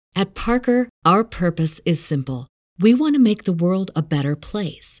At Parker, our purpose is simple. We want to make the world a better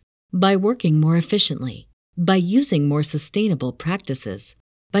place by working more efficiently, by using more sustainable practices,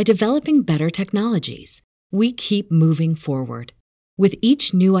 by developing better technologies. We keep moving forward. With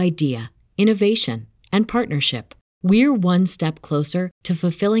each new idea, innovation, and partnership, we're one step closer to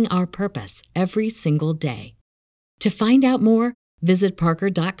fulfilling our purpose every single day. To find out more, visit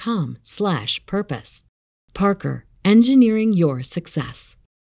parker.com/purpose. Parker, engineering your success.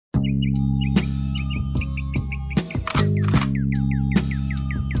 Kill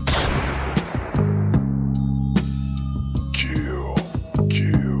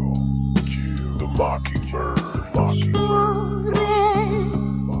the mockingbird.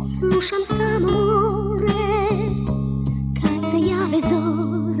 Slušam samo more, kad se jave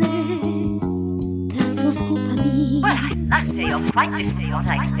zore, kad smo skupa mi. Well, I must say you're quite nice.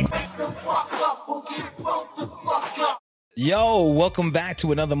 Yo, welcome back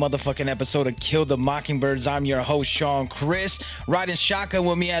to another motherfucking episode of Kill the Mockingbirds. I'm your host, Sean Chris. Riding shotgun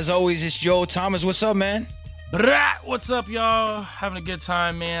with me, as always, is Joe Thomas. What's up, man? Brat, what's up, y'all? Having a good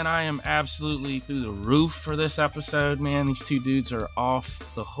time, man. I am absolutely through the roof for this episode, man. These two dudes are off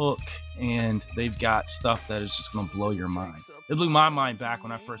the hook, and they've got stuff that is just going to blow your mind. It blew my mind back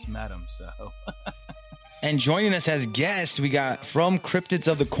when I first met them, so. And joining us as guests, we got from Cryptids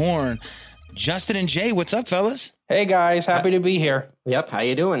of the Corn, Justin and Jay. What's up, fellas? Hey, guys. Happy to be here. Yep. How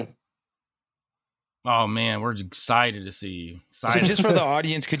you doing? Oh, man, we're excited to see you. So just for the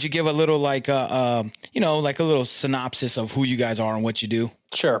audience, could you give a little, like a little synopsis of who you guys are and what you do?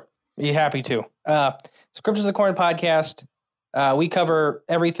 Sure. Be happy to. So Cryptids of the Corn podcast, we cover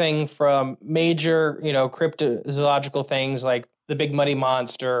everything from major, cryptozoological things like the Big Muddy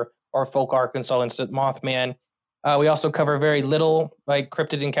Monster or Folk Arkansas Instant Mothman. We also cover very little, like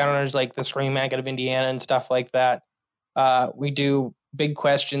cryptid encounters like the Scream Maggot of Indiana and stuff like that. We do big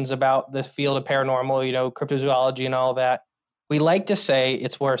questions about the field of paranormal, cryptozoology and all that. We like to say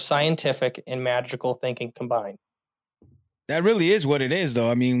it's where scientific and magical thinking combine. That really is what it is,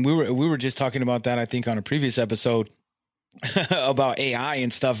 though. I mean, we were just talking about that, I think, on a previous episode about AI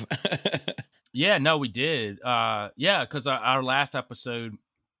and stuff. Yeah, no, we did. Because our last episode,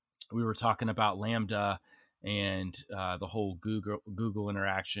 we were talking about Lambda and the whole Google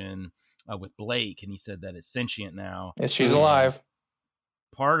interaction with Blake, and he said that it's sentient now. Yes, she's alive.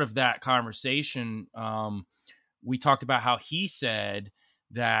 Part of that conversation, we talked about how he said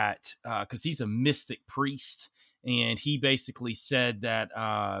that because he's a mystic priest, and he basically said that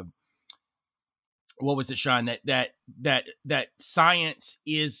what was it, Sean? That science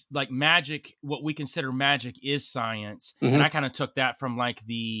is like magic. What we consider magic is science, and I kind of took that from like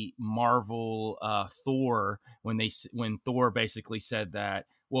the Marvel Thor when Thor basically said that.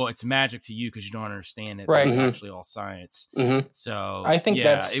 Well, it's magic to you because you don't understand it. Right. It's actually all science. So I think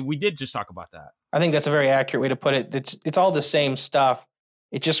we did just talk about that. I think that's a very accurate way to put it. It's all the same stuff.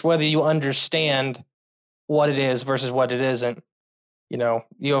 It's just whether you understand what it is versus what it isn't.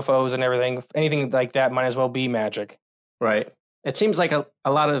 UFOs and everything, anything like that might as well be magic. Right. It seems like a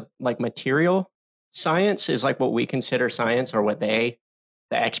lot of like material science is like what we consider science, or what the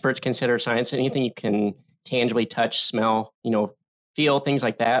experts consider science. Anything you can tangibly touch, smell, feel, things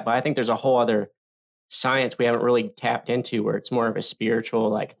like that. But I think there's a whole other science we haven't really tapped into, where it's more of a spiritual,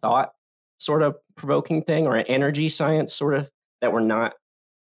 like thought sort of provoking thing, or an energy science sort of that we're not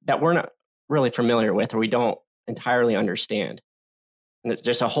really familiar with, or we don't entirely understand. And there's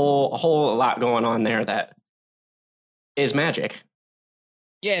just a whole lot going on there that is magic.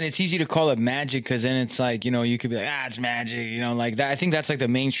 Yeah, and it's easy to call it magic because then it's like, you could be like, it's magic, like that. I think that's like the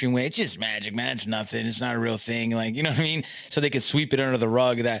mainstream way. It's just magic, man. It's nothing. It's not a real thing. Like, you know what I mean? So they could sweep it under the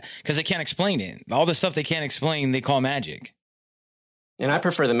rug because they can't explain it. All the stuff they can't explain, they call magic. And I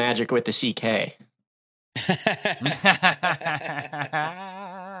prefer the magic with the CK.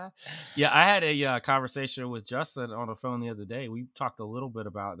 Yeah, I had a conversation with Justin on the phone the other day. We talked a little bit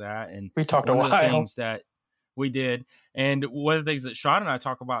about that, and we talked a while. One of the things that we did, and one of the things that Sean and I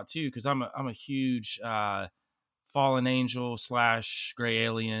talk about too, because I'm a huge fallen angel / gray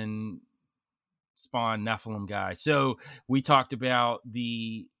alien spawn Nephilim guy. So we talked about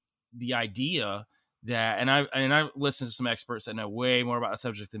the idea that, and I listened to some experts that know way more about the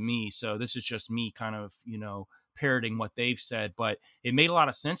subject than me. So this is just me kind of, parroting what they've said, but it made a lot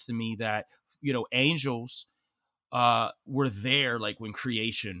of sense to me that, angels were there like when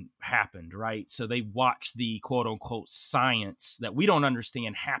creation happened, right? So they watched the quote unquote science that we don't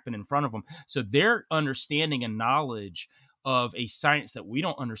understand happen in front of them. So their understanding and knowledge of a science that we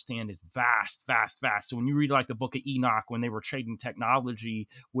don't understand is vast. So when you read like the Book of Enoch, when they were trading technology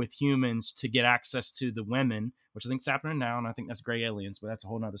with humans to get access to the women, which I think is happening now, and I think that's gray aliens, but that's a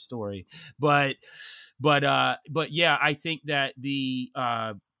whole nother story. But yeah, I think that the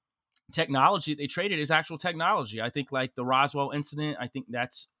technology they traded is actual technology. I think like the Roswell incident, I think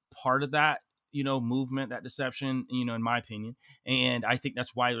that's part of that, movement, that deception, in my opinion. And I think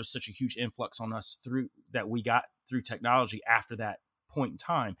that's why there's such a huge influx on us we got through technology after that point in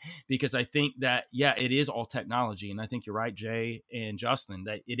time, because I think that, yeah, it is all technology. And I think you're right, Jay and Justin,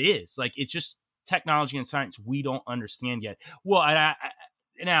 that it is like, it's just technology and science we don't understand yet. Well,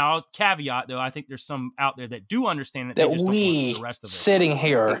 now, I'll caveat though, I think there's some out there that do understand it. That they just we, don't want the rest of us sitting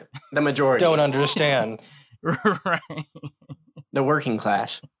here, The majority. don't understand. right. The working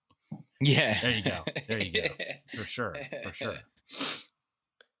class. Yeah. There you go. For sure.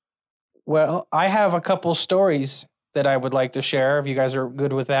 Well, I have a couple stories that I would like to share if you guys are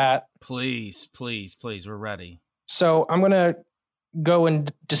good with that. Please. We're ready. So I'm going to go in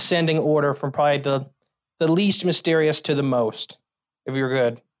descending order from probably the least mysterious to the most, if you're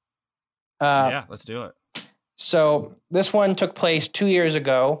good. Yeah, let's do it. So this one took place 2 years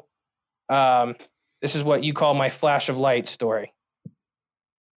ago. This is what you call my flash of light story.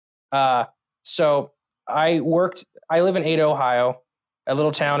 So I live in Ada, Ohio, a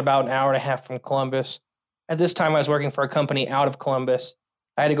little town about an hour and a half from Columbus. At this time, I was working for a company out of Columbus.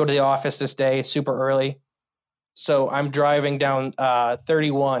 I had to go to the office this day super early. So I'm driving down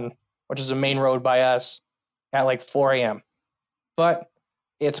 31, which is a main road by us, at like 4 a.m. But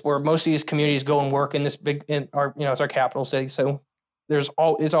it's where most of these communities go and work in this it's our capital city. So it's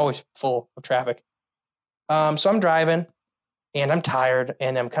always full of traffic. So I'm driving and I'm tired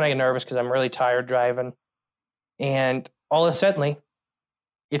and I'm kind of nervous because I'm really tired driving. And all of a sudden,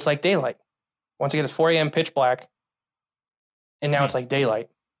 it's like daylight. Once again, it's 4 a.m. pitch black. And now it's like daylight.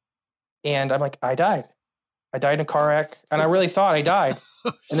 And I'm like, I died in a car wreck. And I really thought I died.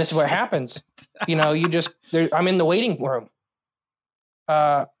 And this is what happens. I'm in the waiting room.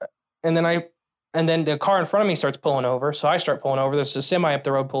 And then the car in front of me starts pulling over. So I start pulling over. There's a semi up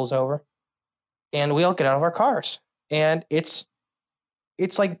the road pulls over. And we all get out of our cars. And it's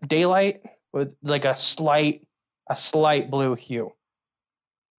like daylight with like a slight blue hue.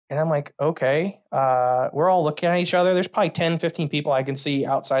 And I'm like, okay, we're all looking at each other. There's probably 10, 15 people I can see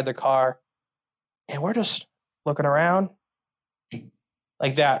outside the car. And we're just looking around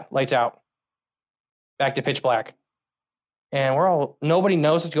like that, lights out, back to pitch black. And nobody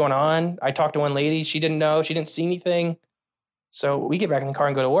knows what's going on. I talked to one lady. She didn't know. She didn't see anything. So we get back in the car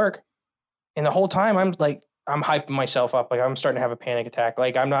and go to work. And the whole time I'm hyping myself up. Like I'm starting to have a panic attack.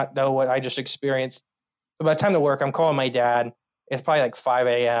 Like I'm not know what I just experienced. So by the time to work, I'm calling my dad. It's probably like 5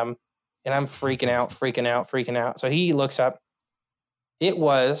 a.m. and I'm freaking out. So he looks up. It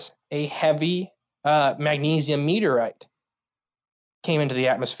was a heavy magnesium meteorite came into the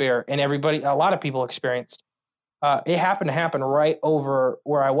atmosphere, and a lot of people experienced. It happened to happen right over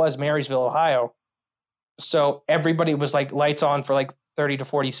where I was, Marysville, Ohio. So everybody was like lights on for like 30 to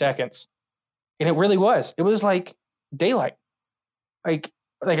 40 seconds. And it really was. It was like daylight. Like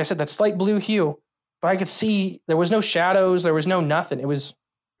I said, that slight blue hue. But I could see there was no shadows. There was no nothing. It was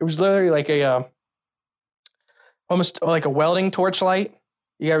literally like almost like a welding torchlight.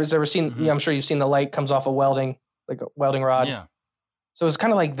 You guys ever seen? Mm-hmm. Yeah, I'm sure you've seen the light comes off a welding, like a welding rod. Yeah. So it was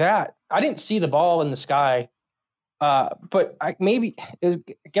kind of like that. I didn't see the ball in the sky, but I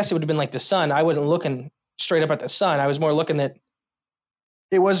guess it would have been like the sun. I wasn't looking straight up at the sun. I was more looking at.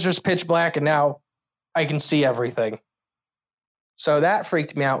 It was just pitch black, and now I can see everything. So that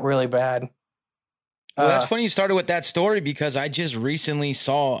freaked me out really bad. Well, that's funny you started with that story because I just recently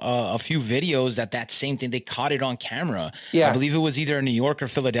saw a few videos that same thing. They caught it on camera. Yeah. I believe it was either in New York or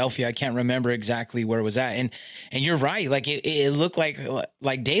Philadelphia. I can't remember exactly where it was at. And you're right. Like it looked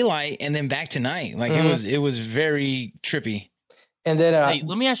like daylight and then back to night. Like it was very trippy. And then hey,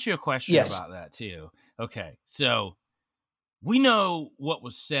 let me ask you a question about that too. Okay. So we know what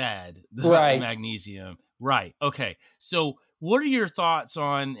was said about the magnesium. Right. Okay. So what are your thoughts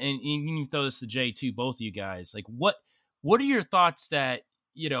on, and you can throw this to Jay too, both of you guys, like what are your thoughts that,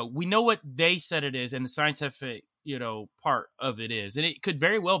 we know what they said it is and the scientific, part of it is, and it could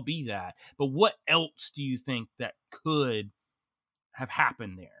very well be that, but what else do you think that could have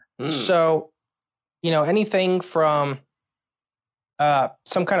happened there? So, anything from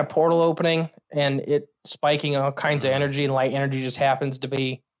some kind of portal opening and it spiking all kinds of energy, and light energy just happens to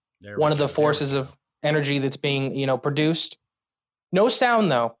be one of the forces of energy that's being, produced. No sound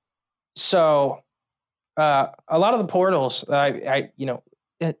though. So a lot of the portals,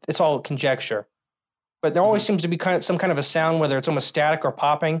 it's all conjecture, but there always seems to be some kind of a sound, whether it's almost static or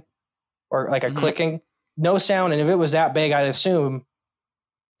popping or like a clicking. No sound. And if it was that big, I'd assume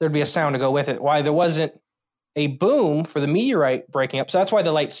there'd be a sound to go with it. Why there wasn't a boom for the meteorite breaking up. So that's why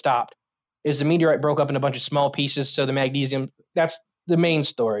the light stopped. Is the meteorite broke up in a bunch of small pieces. So the magnesium, that's the main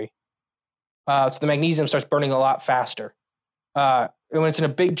story. So the magnesium starts burning a lot faster. And when it's in a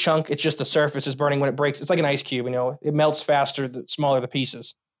big chunk, it's just the surface is burning. When it breaks, it's like an ice cube. It melts faster the smaller the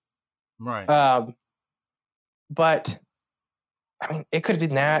pieces. Right. But I mean, it could have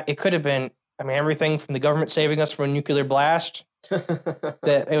been that. It could have been. I mean, everything from the government saving us from a nuclear blast.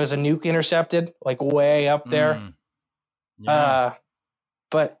 That it was a nuke intercepted, like way up there. Yeah.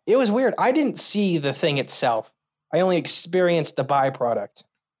 But it was weird. I didn't see the thing itself. I only experienced the byproduct.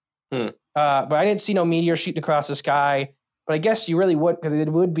 But I didn't see no meteor shooting across the sky. But I guess you really would, because it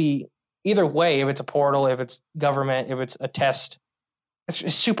would be either way. If it's a portal, if it's government, if it's a test,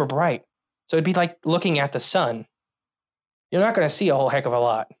 it's super bright. So it'd be like looking at the sun. You're not going to see a whole heck of a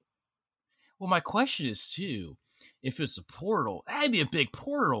lot. Well, my question is too, if it's a portal, that'd be a big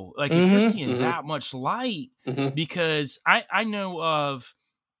portal. Like if you're seeing that much light, because I know of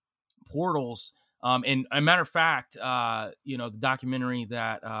portals. And a matter of fact, the documentary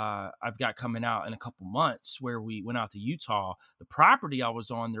that I've got coming out in a couple months where we went out to Utah, the property I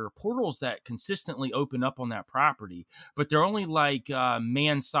was on, there are portals that consistently open up on that property, but they're only like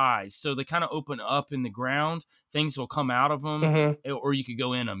man size. So they kind of open up in the ground. Things will come out of them or you could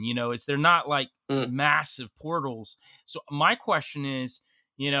go in them. They're not like massive portals. So my question is,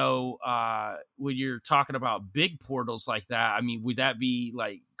 when you're talking about big portals like that, I mean, would that be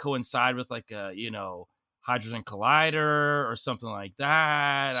like coincide with like a, hydrogen collider or something like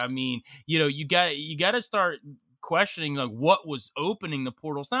that? I mean, you got to start questioning like what was opening the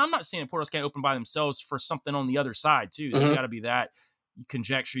portals. Now, I'm not saying portals can't open by themselves for something on the other side too. There's got to be that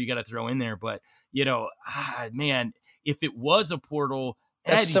conjecture you got to throw in there. But, man, if it was a portal,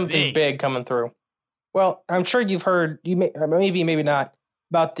 that's something big coming through. Well, I'm sure you've heard, maybe not,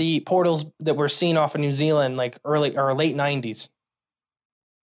 about the portals that were seen off of New Zealand, like early or late 90s.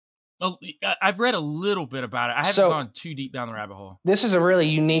 Oh, I've read a little bit about it. I haven't gone too deep down the rabbit hole. This is a really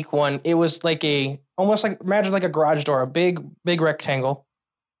unique one. It was like imagine like a garage door, a big rectangle.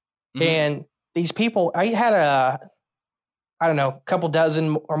 And these people, I had a couple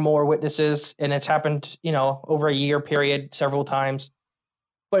dozen or more witnesses, and it's happened, over a year period, several times.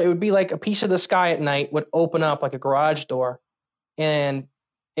 But it would be like a piece of the sky at night would open up like a garage door, and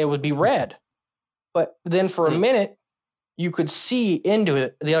it would be red. But then for a minute, you could see into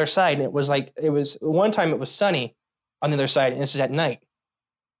it, the other side, and it was one time it was sunny on the other side, and this is at night.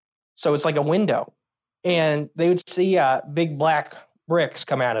 So it's like a window, and they would see big black bricks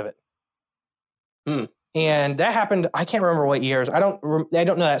come out of it. And that happened, I can't remember what years. I don't know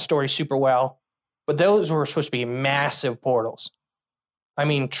that story super well, but those were supposed to be massive portals. I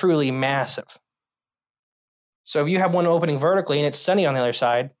mean, truly massive. So if you have one opening vertically and it's sunny on the other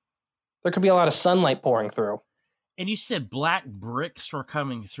side, there could be a lot of sunlight pouring through. And you said black bricks were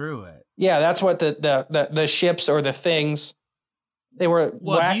coming through it. Yeah, that's what the ships or the things they were.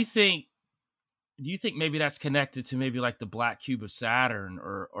 Well, do you think maybe that's connected to maybe like the black cube of Saturn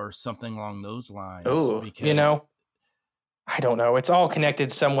or something along those lines? Oh, I don't know. It's all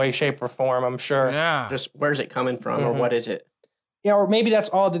connected some way, shape, or form, I'm sure. Yeah. Just where's it coming from, or what is it? Yeah, or maybe that's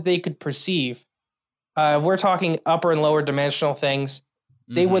all that they could perceive. If we're talking upper and lower dimensional things,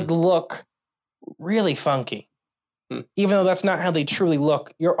 they would look really funky. Even though that's not how they truly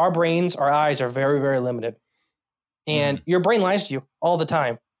look. Our brains, our eyes are very, very limited. And your brain lies to you all the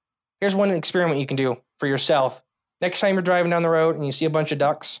time. Here's one experiment you can do for yourself. Next time you're driving down the road and you see a bunch of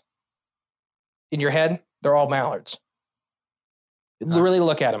ducks in your head, they're all mallards. Really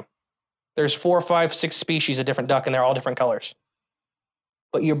look at them. There's 4, 5, 6 species of different duck, and they're all different colors.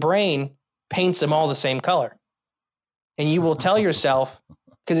 But your brain paints them all the same color. And you will tell yourself,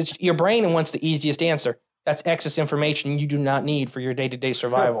 because it's your brain wants the easiest answer. That's excess information you do not need for your day-to-day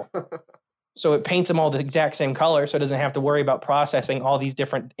survival. So it paints them all the exact same color, so it doesn't have to worry about processing all these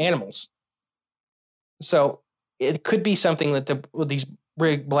different animals. So it could be something that these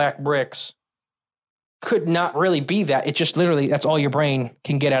big black bricks could not really be that. It just literally, that's all your brain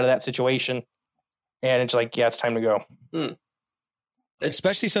can get out of that situation. And it's like, yeah, it's time to go.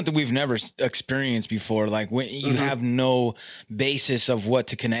 Especially something we've never experienced before. Like when you have no basis of what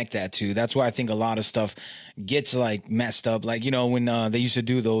to connect that to. That's why I think a lot of stuff gets like messed up. Like, when they used to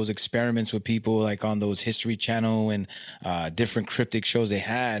do those experiments with people like on those History Channel and different cryptic shows they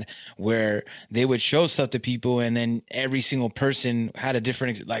had, where they would show stuff to people and then every single person had a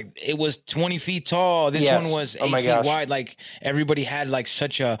different, like it was 20 feet tall. This one was 8 feet wide. Like everybody had like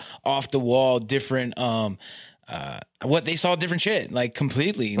such a off the wall, different, what they saw different shit, like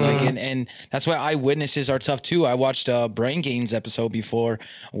completely. Like, and that's why eyewitnesses are tough too. I watched a Brain Games episode before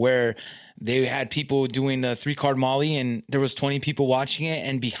where they had people doing the 3-card Molly and there was 20 people watching it.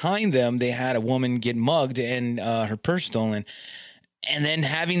 And behind them, they had a woman get mugged and her purse stolen. And then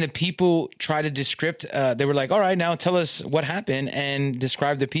having the people try to descript, they were like, all right, now tell us what happened and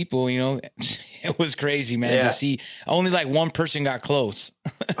describe the people, you know. It was crazy, man, to see only like one person got close.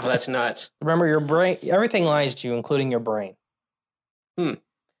 Oh, that's nuts. Remember, your brain, everything lies to you, including your brain.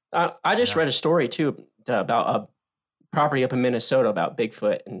 I just read a story too about a property up in Minnesota about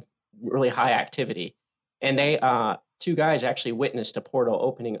Bigfoot and really high activity. And they, 2 guys actually witnessed a portal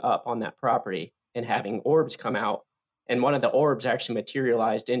opening up on that property and having orbs come out. And one of the orbs actually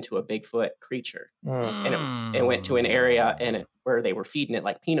materialized into a Bigfoot creature, and it went to an area where they were feeding it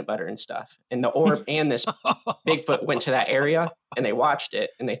like peanut butter and stuff. And the orb and this Bigfoot went to that area, and they watched it,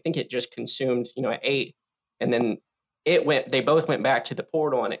 and they think it just consumed, it ate, and then they both went back to the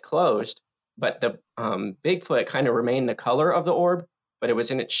portal, and it closed. But the Bigfoot kind of remained the color of the orb, but it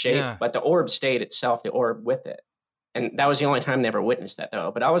was in its shape. But the orb stayed itself, the orb with it, and that was the only time they ever witnessed that,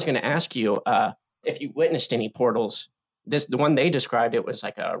 though. But I was going to ask you if you witnessed any portals. The one they described, it was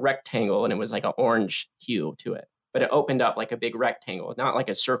like a rectangle, and it was like an orange hue to it, but it opened up like a big rectangle, not like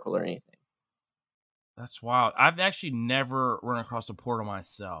a circle or anything. That's wild. I've actually never run across a portal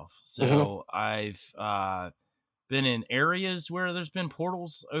myself. So I've been in areas where there's been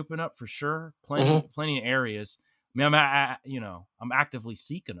portals open up for sure. Plenty of areas. I mean, I'm actively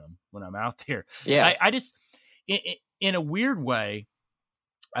seeking them when I'm out there. Yeah. I just, in a weird way,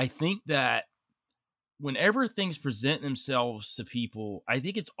 I think that whenever things present themselves to people, I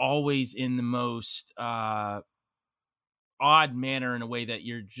think it's always in the most odd manner, in a way that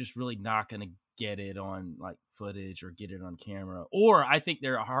you're just really not going to get it on like footage or get it on camera. Or I think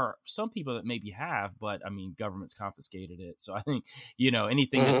there are some people that maybe have, but I mean, government's confiscated it. So I think,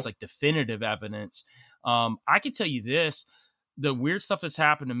 anything that's like definitive evidence. I can tell you this, the weird stuff that's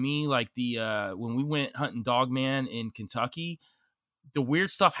happened to me, like when we went hunting Dogman in Kentucky, the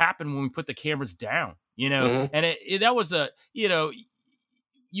weird stuff happened when we put the cameras down, and that was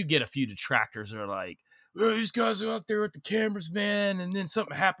you get a few detractors that are like, oh, these guys are out there with the cameras, man. And then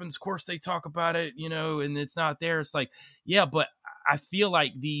something happens. Of course they talk about it, and it's not there. It's like, yeah, but I feel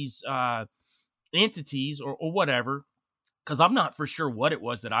like these entities or whatever, because I'm not for sure what it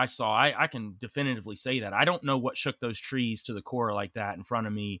was that I saw. I can definitively say that. I don't know what shook those trees to the core like that in front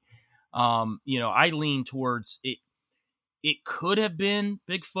of me. I lean towards it. It could have been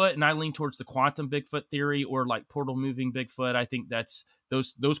Bigfoot, and I lean towards the quantum Bigfoot theory or like portal moving Bigfoot. I think that's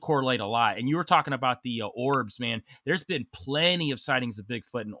those correlate a lot. And you were talking about the orbs, man. There's been plenty of sightings of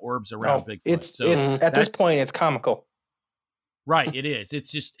Bigfoot and orbs around Bigfoot. It's at this point, it's comical. Right, it is.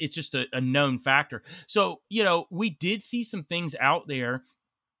 It's just a known factor. So we did see some things out there,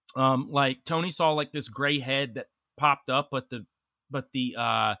 like Tony saw like this gray head that popped up, but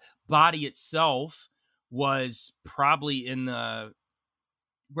the body itself was probably in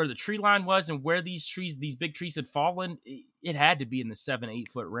where the tree line was, and where these big trees had fallen. It had to be in the 7-8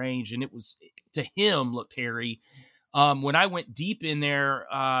 foot range, and it was, to him, looked hairy. When I went deep in there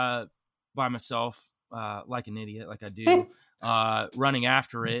by myself, like an idiot, like I do, running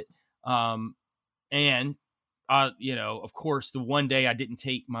after it, and of course, the one day I didn't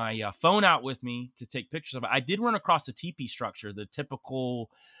take my phone out with me to take pictures of it, I did run across a teepee structure, the typical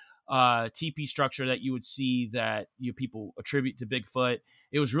teepee structure that you would see that people attribute to Bigfoot.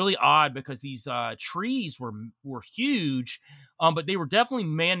 It was really odd because these trees were huge, but they were definitely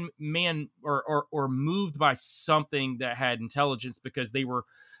man or moved by something that had intelligence, because it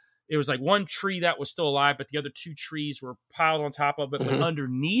was like one tree that was still alive, but the other 2 trees were piled on top of it. But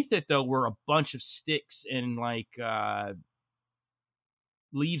underneath it, though, were a bunch of sticks and like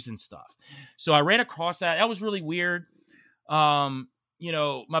leaves and stuff. So I ran across that. That was really weird.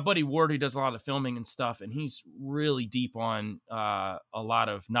 My buddy Ward, who does a lot of filming and stuff, and he's really deep on a lot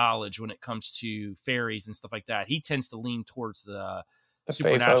of knowledge when it comes to fairies and stuff like that. He tends to lean towards the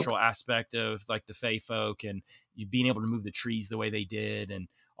supernatural aspect of like the fae folk and you being able to move the trees the way they did and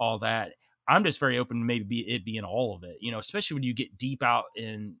all that. I'm just very open to maybe it being all of it, especially when you get deep out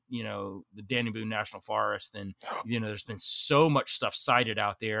in, the Danny Boone National Forest, and, there's been so much stuff sighted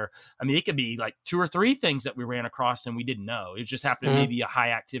out there. I mean, it could be like 2 or 3 things that we ran across and we didn't know. It just happened to maybe a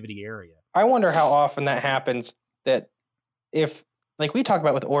high activity area. I wonder how often that happens, that if, like we talk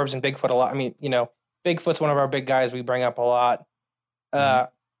about with orbs and Bigfoot a lot. I mean, Bigfoot's one of our big guys we bring up a lot.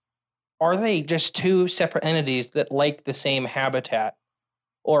 Are they just 2 separate entities that like the same habitat?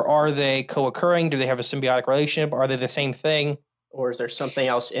 Or are they co-occurring? Do they have a symbiotic relationship? Are they the same thing? or is there something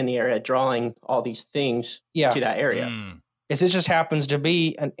else in the area drawing all these things Yeah. to that area? It just happens to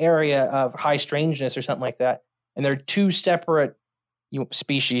be an area of high strangeness or something like that, and they're two separate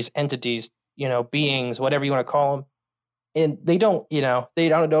species, entities, beings, whatever you want to call them, and they don't know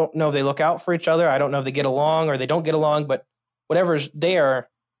if they look out for each other. I don't know if they get along or they don't get along, but whatever's there,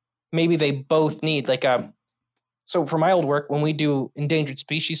 maybe they both need so for my old work, when we do endangered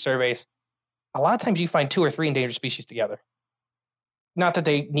species surveys, a lot of times you find 2 or 3 endangered species together. Not that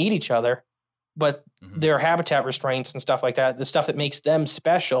they need each other, but their habitat restraints and stuff like that, the stuff that makes them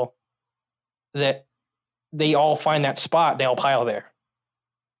special, that they all find that spot, they all pile there.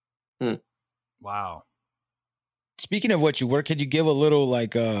 Wow. Speaking of what you work, could you give a little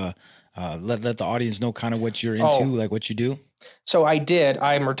let the audience know kind of what you're into, like what you do? So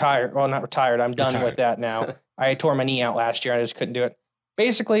I'm retired. Well, not retired. I'm done with that now. I tore my knee out last year. I just couldn't do it.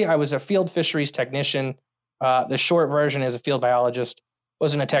 Basically, I was a field fisheries technician. The short version is a field biologist.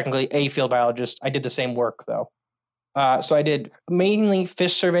 Wasn't technically a field biologist. I did the same work though. So I did mainly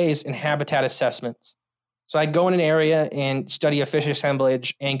fish surveys and habitat assessments. So I'd go in an area and study a fish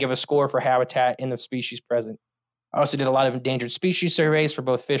assemblage and give a score for habitat in the species present. I also did a lot of endangered species surveys for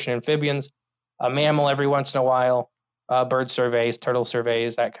both fish and amphibians, a mammal every once in a while, bird surveys, turtle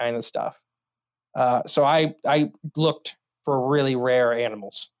surveys, that kind of stuff. So I looked for really rare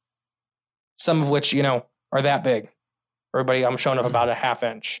animals, some of which, are that big. Everybody, I'm showing up about a half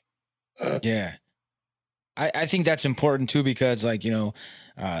inch. Yeah. I think that's important too, because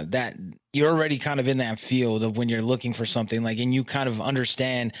that you're already kind of in that field of when you're looking for something, and you kind of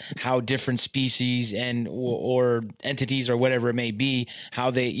understand how different species and or entities or whatever it may be, how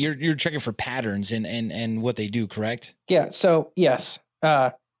you're checking for patterns and what they do, correct? Yeah. So yes.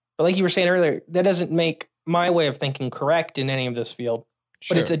 But like you were saying earlier, that doesn't make my way of thinking correct in any of this field,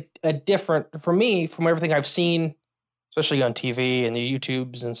 but it's a different, for me, from everything I've seen, especially on TV and the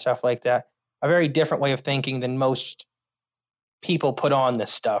YouTubes and stuff like that, a very different way of thinking than most people put on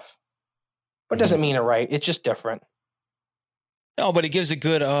this stuff. But it doesn't mean it right. It's just different. No, but it gives a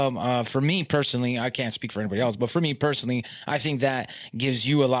good, for me personally, I can't speak for anybody else, but for me personally, I think that gives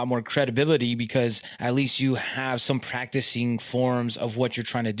you a lot more credibility because at least you have some practicing forms of what you're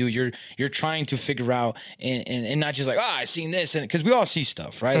trying to do. You're trying to figure out and not just I seen this, and because we all see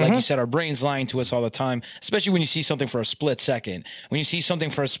stuff, right? Like you said, our brain's lying to us all the time, especially when you see something for a split second. When you see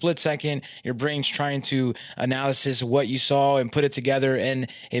something for a split second, your brain's trying to analysis what you saw and put it together, and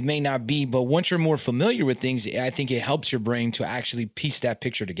it may not be, but once you're more familiar with things, I think it helps your brain to actually piece that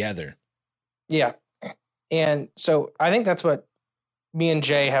picture together. Yeah. And so I think that's what me and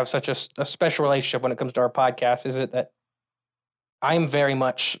Jay have such a special relationship when it comes to our podcast, is it that I'm very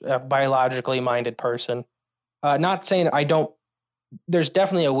much a biologically minded person. Not saying there's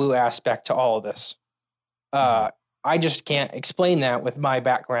definitely a woo aspect to all of this. I just can't explain that with my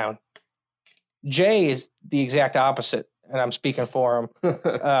background. Jay is the exact opposite, and I'm speaking for him.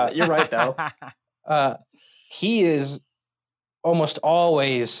 You're right, though. He is almost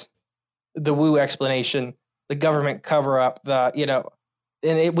always the woo explanation, the government cover up,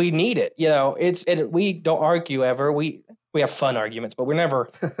 we need it. We don't argue ever. We have fun arguments, but we're never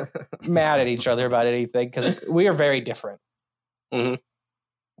mad at each other about anything because we are very different. Mm-hmm.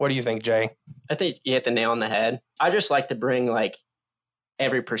 What do you think, Jay? I think you hit the nail on the head. I just like to bring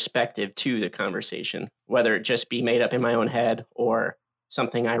every perspective to the conversation, whether it just be made up in my own head or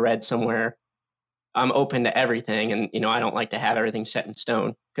something I read somewhere. I'm open to everything, and I don't like to have everything set in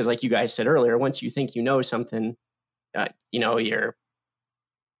stone because, like you guys said earlier, once you think you know something, you're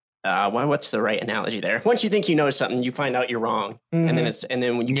what's the right analogy there? Once you think you know something, you find out you're wrong, and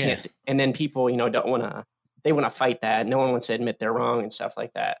then when you can't, and then people don't want to, they want to fight that. No one wants to admit they're wrong and stuff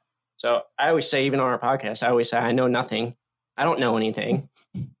like that. So I always say, even on our podcast, I always say I know nothing, I don't know anything,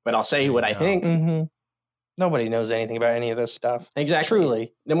 but I'll say what I think. Mm-hmm. Nobody knows anything about any of this stuff. Exactly.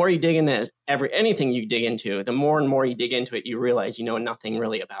 Truly. The more you dig into anything you dig into, the more and more you dig into it, you realize you know nothing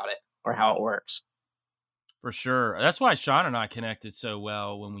really about it or how it works. For sure. That's why Sean and I connected so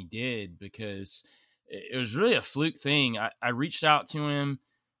well when we did, because it was really a fluke thing. I reached out to him.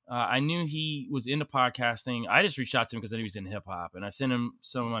 I knew he was into podcasting. I just reached out to him because I knew he was in hip hop, and I sent him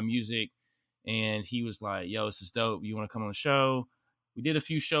some of my music, and he was like, "Yo, this is dope. You want to come on the show?" We did a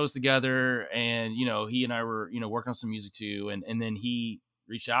few shows together, and, he and I were, working on some music too. And then he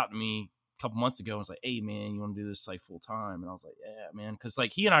reached out to me a couple months ago and was like, "Hey man, you want to do this full time?" And I was like, "Yeah, man." Cause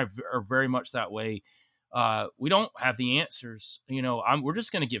he and I are very much that way. We don't have the answers, we're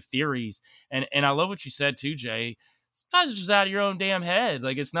just going to give theories. And I love what you said too, Jay. Sometimes it's just out of your own damn head.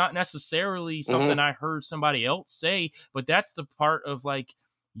 It's not necessarily something I heard somebody else say, but that's the part of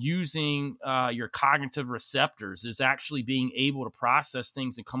using your cognitive receptors, is actually being able to process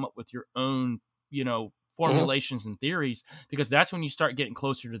things and come up with your own, formulations and theories, because that's when you start getting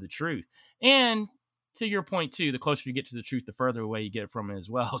closer to the truth. And to your point too, the closer you get to the truth, the further away you get from it as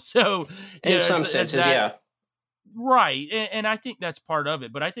well. So in some senses, yeah. Right. And I think that's part of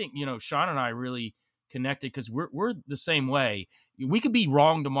it. But I think, Sean and I really connected because we're the same way. We could be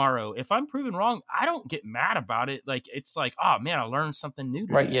wrong tomorrow. If I'm proven wrong, I don't get mad about it. Like, it's like, oh man, I learned something new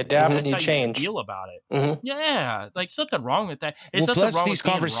today. Right, you adapt and you That's how change. You feel about it. Mhm. Yeah, like something wrong with that. It's Well, nothing plus wrong these with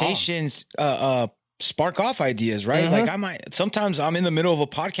being conversations spark off ideas, right? Mhm. Like sometimes I'm in the middle of a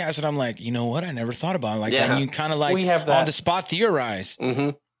podcast and I'm like, you know what? I never thought about it like that. Yeah. And you kind of like We have that. on the spot theorize. Mm-hmm.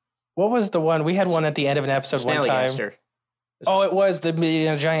 What was the one? We had one at the end of an episode one time. Snallygaster. Oh, it was the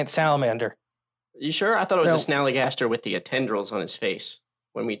giant salamander. You sure? I thought it was No. a snallygaster with the tendrils on his face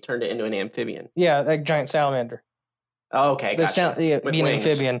when we turned it into an amphibian. Yeah, that giant salamander. Oh, okay, The gotcha. With being an wings.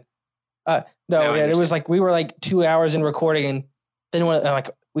 amphibian. Now No, I yeah, it was understand. like we were like 2 hours in recording, and then I'm like,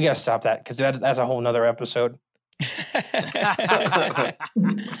 we gotta stop that because that's a whole nother episode. wrong.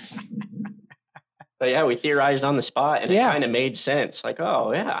 But yeah, we theorized on the spot, and Yeah. it kind of made sense. Like,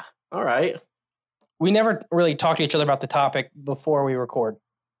 oh yeah, all right. We never really talk to each other about the topic before we record.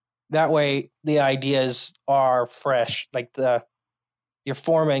 That way, the ideas are fresh. Like you're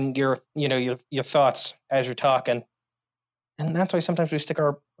forming your thoughts as you're talking, and that's why sometimes we stick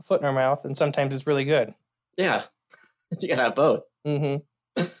our foot in our mouth, and sometimes it's really good. Yeah, you gotta have both. Mm-hmm.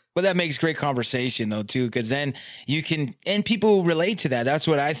 But that makes great conversation though too, because then you can, and people relate to that. That's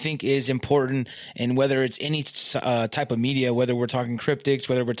what I think is important. And whether it's any type of media, whether we're talking cryptics,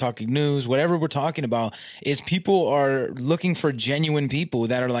 whether we're talking news, whatever we're talking about, is people are looking for genuine people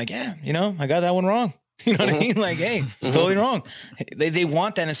that are like, yeah, I got that one wrong. You know what I mean? Like, hey, it's totally wrong. They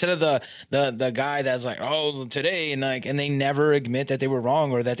want that instead of the guy that's like, oh, today, and they never admit that they were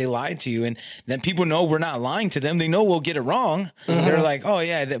wrong or that they lied to you. And then people know we're not lying to them. They know we'll get it wrong. They're like, oh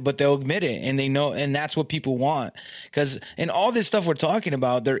yeah, but they'll admit it, and they know, and that's what people want. Because in all this stuff we're talking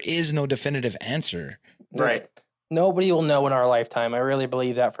about, there is no definitive answer. Right. Nobody will know in our lifetime. I really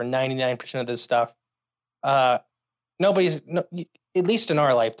believe that for 99% of this stuff. At least in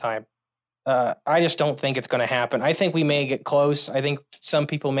our lifetime. I just don't think it's going to happen. I think we may get close. I think some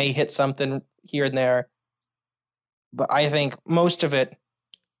people may hit something here and there. But I think most of it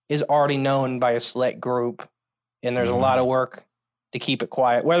is already known by a select group. And there's a lot of work to keep it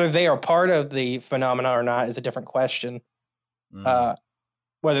quiet. Whether they are part of the phenomena or not is a different question.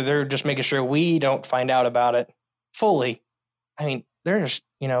 Whether they're just making sure we don't find out about it fully. I mean, there's,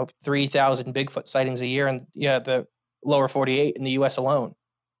 3,000 Bigfoot sightings a year in the lower 48 in the U.S. alone.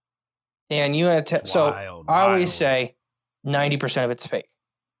 And you had to, so I always say 90% of it's fake.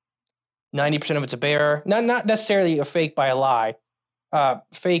 90% of it's a bear. Not necessarily a fake by a lie.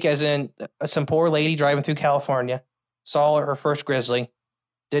 Fake as in some poor lady driving through California, saw her first grizzly,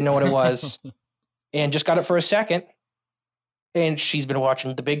 didn't know what it was, and just got it for a second. And she's been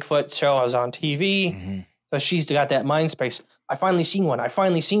watching the Bigfoot show. I was on TV. So she's got that mind space. I finally seen one.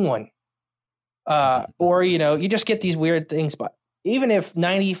 Or, you just get these weird things. But even if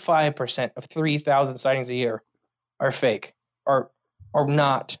 95% of 3,000 sightings a year are fake or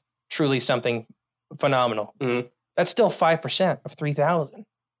not truly something phenomenal, that's still 5% of 3,000.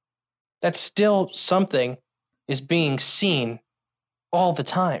 That's still something is being seen all the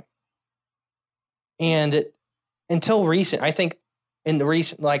time. And until recent, I think in the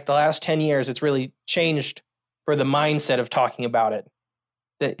recent, like the last 10 years, it's really changed for the mindset of talking about it.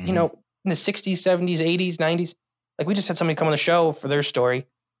 That, in the 60s, 70s, 80s, 90s, like we just had somebody come on the show for their story.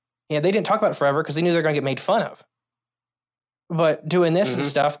 And they didn't talk about it forever because they knew they were going to get made fun of. But doing this and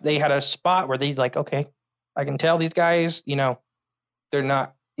stuff, they had a spot where they like, okay, I can tell these guys, they're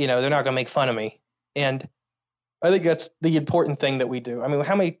not going to make fun of me. And I think that's the important thing that we do. I mean,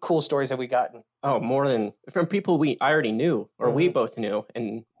 how many cool stories have we gotten? Oh, more than from people I already knew, or we both knew,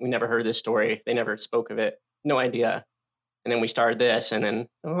 and we never heard this story. They never spoke of it. No idea. And then we started this, and then,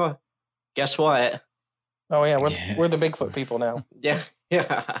 guess what? Oh yeah, we're the Bigfoot people now. Yeah.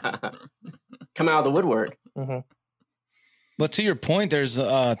 Come out of the woodwork. But to your point, there's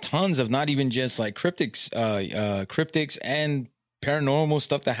tons of not even just like cryptics and paranormal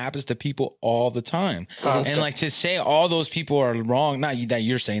stuff that happens to people all the time. And like to say all those people are wrong, not that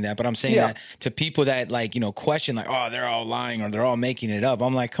you're saying that, but I'm saying that to people that like, question like, oh, they're all lying or they're all making it up.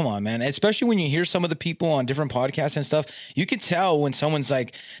 I'm like, come on, man. Especially when you hear some of the people on different podcasts and stuff, you could tell when someone's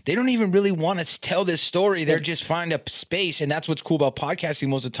like, they don't even really want to tell this story. They're just find a space. And that's what's cool about podcasting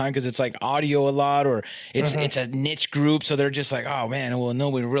most of the time, because it's like audio a lot, or it's a niche group. So they're just like, oh man, well,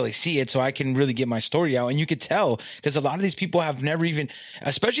 nobody really see it. So I can really get my story out. And you could tell because a lot of these people have never never even,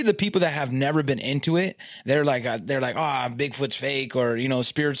 especially the people that have never been into it, they're like, Bigfoot's fake, or, you know,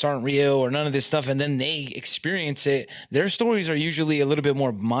 spirits aren't real, or none of this stuff. And then they experience it. Their stories are usually a little bit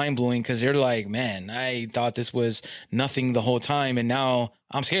more mind blowing, because they're like, man, I thought this was nothing the whole time, and now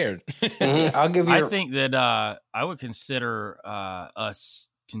I'm scared. I'll give you. I think that I would consider us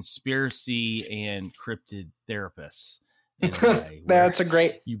conspiracy and cryptid therapists. In a way, That's a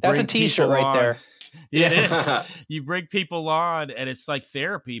great. That's a T-shirt right there. It is. You bring people on, and it's like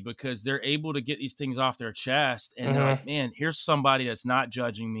therapy, because they're able to get these things off their chest, and they're like, man, here's somebody that's not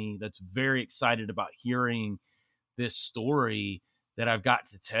judging me, that's very excited about hearing this story that I've got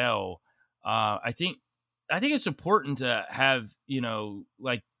to tell. I think it's important to have, you know,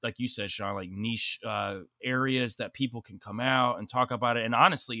 like you said, Sean, like niche areas that people can come out and talk about it. And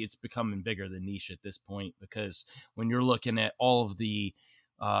honestly, it's becoming bigger than niche at this point, because when you're looking at all of the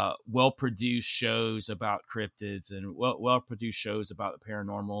well-produced shows about cryptids and well-produced shows about the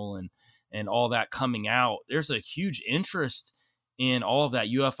paranormal and all that coming out, there's a huge interest in all of that,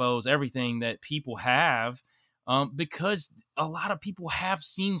 UFOs, everything that people have. Because a lot of people have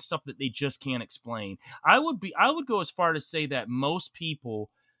seen stuff that they just can't explain. I would go as far to say that most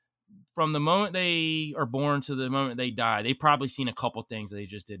people, from the moment they are born to the moment they die, they've probably seen a couple things that they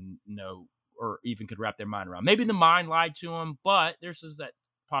just didn't know or even could wrap their mind around. Maybe the mind lied to them, but there's just that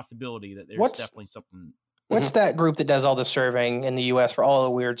possibility that there's definitely something. What's that group that does all the surveying in the U.S. for all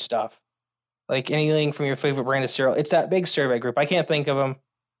the weird stuff? Like anything from your favorite brand of cereal. It's that big survey group. I can't think of them,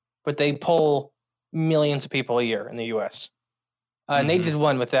 but they poll millions of people a year in the U.S. And they did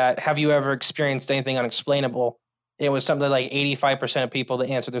one with that. Have you ever experienced anything unexplainable? It was something like 85% of people that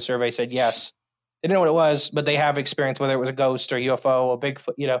answered the survey said yes. They didn't know what it was, but they have experienced, whether it was a ghost or UFO, a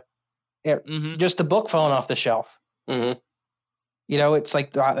Bigfoot, you know, just a book falling off the shelf. You know, it's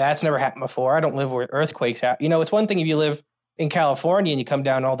like, that's never happened before. I don't live where earthquakes happen. You know, it's one thing if you live in California and you come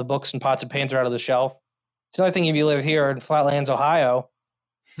down and all the books and pots and pans are out of the shelf. It's another thing if you live here in Flatlands, Ohio,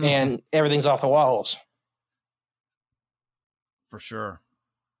 and everything's off the walls. For sure.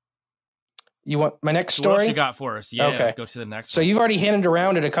 You want my next So story? what else you got for us? Yeah, Okay. let's go to the next So one. you've already hinted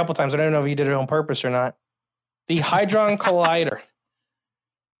around it a couple times. I don't know if you did it on purpose or not. The Hadron Collider.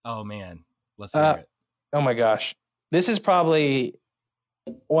 Oh, man. Let's hear it. Oh, my gosh. This is probably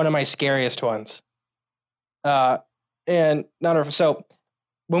one of my scariest ones. So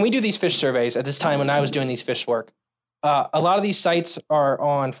when we do these fish surveys, at this time when I was doing these fish work, a lot of these sites are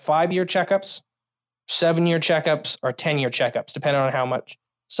on 5-year checkups, 7-year checkups, or 10-year checkups, depending on how much.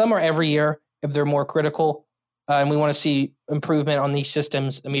 Some are every year if they're more critical, and we want to see improvement on these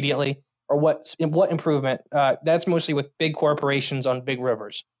systems immediately, or what improvement. That's mostly with big corporations on big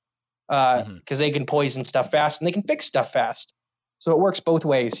rivers, because they can poison stuff fast and they can fix stuff fast. So it works both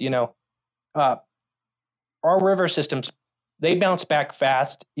ways, you know. Our river systems, they bounce back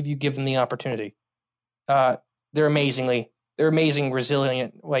fast if you give them the opportunity. They're amazing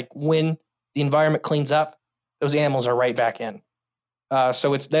resilient. Like when the environment cleans up, those animals are right back in.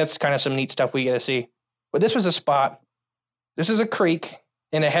 So that's kind of some neat stuff we get to see. But this was a spot. This is a creek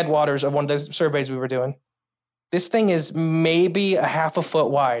in the headwaters of one of the surveys we were doing. This thing is maybe a half a foot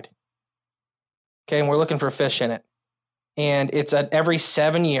wide. Okay, and we're looking for fish in it. And it's at every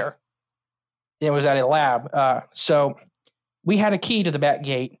 7 year. It was at a lab. So we had a key to the back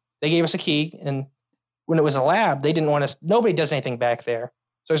gate. They gave us a key, and when it was a lab, they didn't want us. Nobody does anything back there.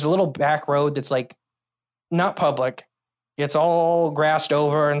 So there's a little back road that's like not public. It's all grassed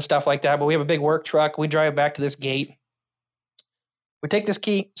over and stuff like that. But we have a big work truck. We drive back to this gate. We take this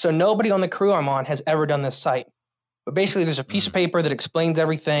key. So nobody on the crew I'm on has ever done this site. But basically, there's a piece of paper that explains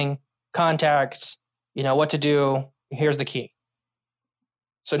everything, contacts, you know, what to do. Here's the key.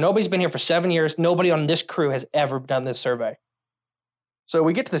 So nobody's been here for 7 years. Nobody on this crew has ever done this survey. So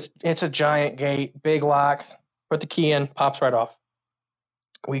we get to this. It's a giant gate, big lock. Put the key in, pops right off.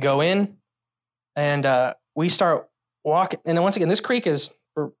 We go in, and we start walking. And then once again, this creek is,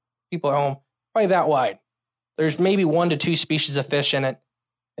 for people at home, probably that wide. There's maybe 1 to 2 species of fish in it,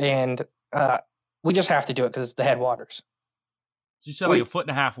 and we just have to do it because it's the headwaters. You said like a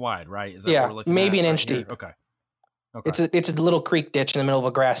 1.5 feet wide, right? Is that Yeah, what we're looking maybe at an right inch here? deep. Okay. It's a little creek ditch in the middle of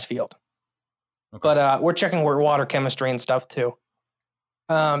a grass field. Okay. But we're checking water chemistry and stuff too.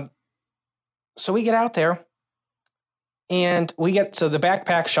 So we get out there, and so the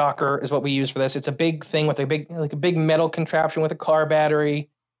backpack shocker is what we use for this. It's a big thing with a big metal contraption with a car battery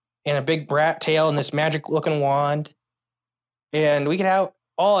and a big rat tail and this magic looking wand. And we get out,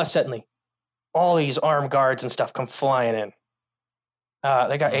 suddenly all these armed guards and stuff come flying in.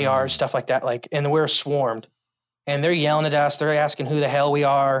 They got ARs, stuff like that, and we're swarmed. And they're yelling at us. They're asking who the hell we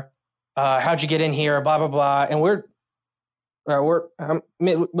are. How'd you get in here? Blah, blah, blah. And we're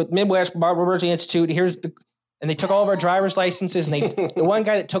with Midwest Biodiversity Institute. And they took all of our driver's licenses, and the one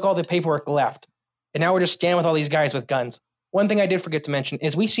guy that took all the paperwork left, and now we're just standing with all these guys with guns. One thing I did forget to mention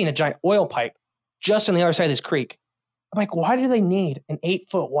is we've seen a giant oil pipe just on the other side of this creek. I'm like, why do they need an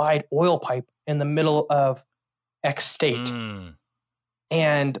 8-foot wide oil pipe in the middle of X state? So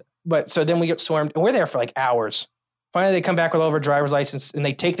then we get swarmed, and we're there for like hours. Finally, they come back with all of our driver's license, and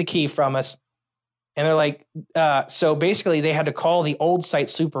they take the key from us. And they're like, so basically they had to call the old site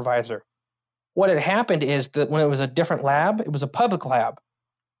supervisor. What had happened is that when it was a different lab, it was a public lab,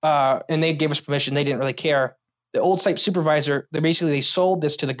 and they gave us permission. They didn't really care. The old site supervisor, they sold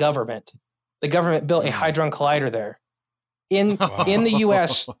this to the government. The government built a Hadron Collider there in the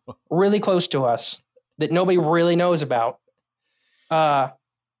U.S., really close to us, that nobody really knows about. And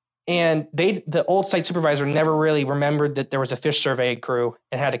the old site supervisor never really remembered that there was a fish survey crew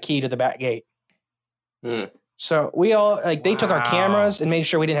and had a key to the back gate. So we all they took our cameras and made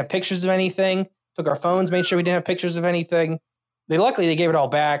sure we didn't have pictures of anything, took our phones, made sure we didn't have pictures of anything. Luckily they gave it all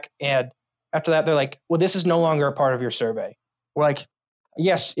back. And after that, they're like, well, this is no longer a part of your survey. We're like,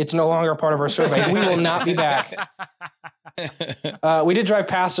 yes, it's no longer a part of our survey. We will not be back. We did drive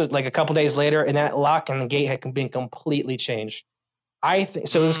past it like a couple days later, and that lock and the gate had been completely changed. I think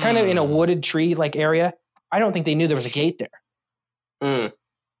so. It was kind of in a wooded tree like area. I don't think they knew there was a gate there.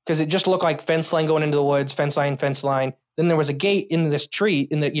 Because it just looked like fence line going into the woods, fence line. Then there was a gate in this tree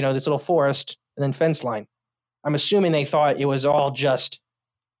in this little forest, and then fence line. I'm assuming they thought it was all just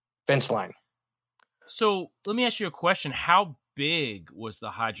fence line. So let me ask you a question. How big was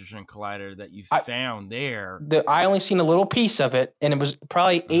the Hydrogen Collider that you found there? I only seen a little piece of it, and it was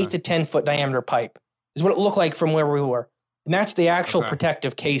probably 8 to 10 foot diameter pipe is what it looked like from where we were. And that's the actual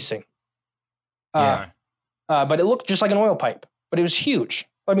protective casing. But it looked just like an oil pipe, but it was huge.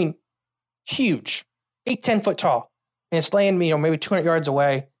 I mean, huge, 8-10 foot tall, and it's laying maybe 200 yards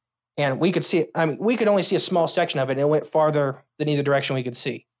away, and we could see it. I mean, we could only see a small section of it, and it went farther than either direction we could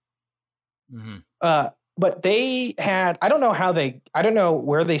see. But they had, I don't know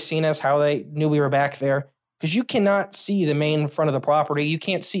where they seen us, how they knew we were back there, because you cannot see the main front of the property. You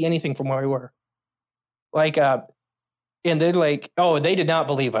can't see anything from where we were. And they're like, oh, they did not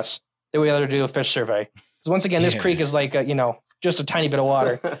believe us that we had to do a fish survey. Because once again, this creek is like, just a tiny bit of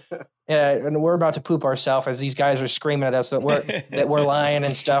water. And we're about to poop ourselves as these guys are screaming at us that we're lying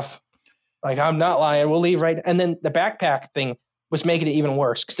and stuff. Like, I'm not lying. We'll leave right. And then the backpack thing was making it even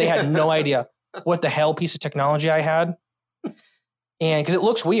worse because they had no idea what the hell piece of technology I had. And because it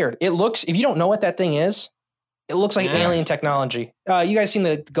looks weird. If you don't know what that thing is, it looks like alien technology. You guys seen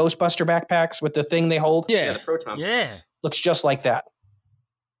the Ghostbuster backpacks with the thing they hold? Yeah, the proton. Yeah. Looks just like that.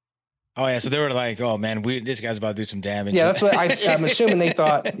 Oh yeah, so they were like, "Oh man, this guy's about to do some damage." Yeah, that's what I'm assuming they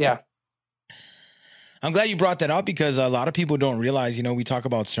thought. Yeah, I'm glad you brought that up because a lot of people don't realize. We talk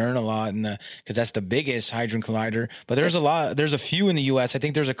about CERN a lot, and because that's the biggest Hadron Collider. But there's a few in the U.S. I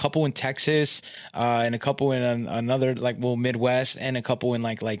think there's a couple in Texas, and a couple in another Midwest, and a couple in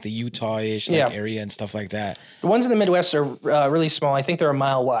like the Utah-ish area and stuff like that. The ones in the Midwest are really small. I think they're a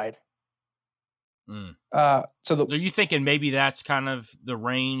mile wide. So are you thinking maybe that's kind of the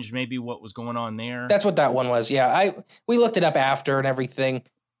range, maybe what was going on there? That's what that one was. Yeah. We looked it up after and everything,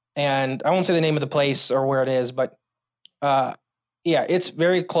 and I won't say the name of the place or where it is, but it's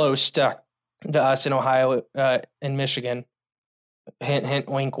very close to us in Ohio and Michigan. Hint, hint,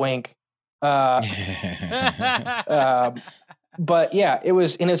 wink, wink. But yeah, it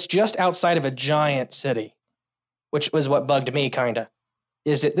was, and it's just outside of a giant city, which was what bugged me kind of.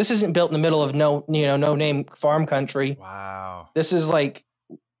 Is it? This isn't built in the middle of no name farm country. Wow. This is like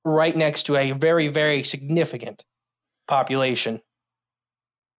right next to a very, very significant population.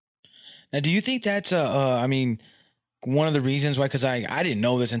 Now, do you think that's one of the reasons why? Because I didn't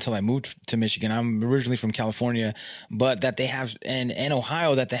know this until I moved to Michigan. I'm originally from California, but that they have and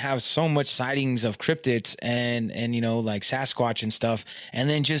Ohio that they have so much sightings of cryptids and like Sasquatch and stuff, and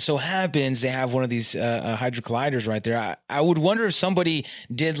then just so happens they have one of these Hadron Colliders right there. I would wonder if somebody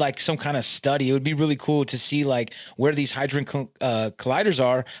did like some kind of study. It would be really cool to see like where these Hadron Colliders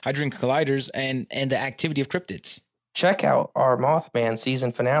and the activity of cryptids. Check out our Mothman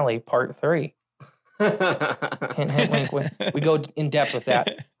season finale, part 3. Hint, hint, wink, wink. We go in depth with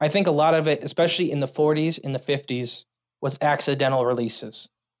that. I think a lot of it, especially in the 40s, in the 50s, was accidental releases.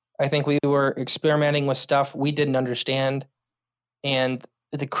 I think we were experimenting with stuff we didn't understand, and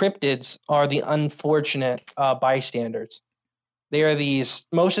the cryptids are the unfortunate bystanders. They are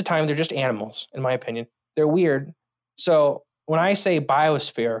most of the time, they're just animals, in my opinion. They're weird. So when I say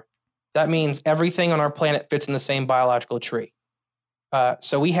biosphere, that means everything on our planet fits in the same biological tree.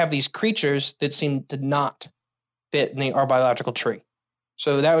 So we have these creatures that seem to not fit in our biological tree.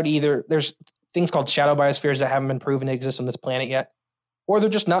 So that would either, there's things called shadow biospheres that haven't been proven to exist on this planet yet, or they're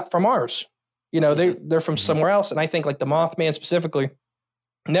just not from ours. They're from somewhere else. And I think like the Mothman specifically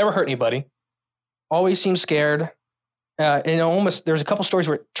never hurt anybody, always seemed scared. And almost there's a couple stories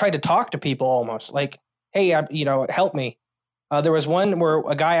where it tried to talk to people almost like, hey, help me. There was one where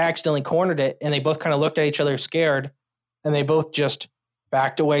a guy accidentally cornered it and they both kind of looked at each other scared and they both just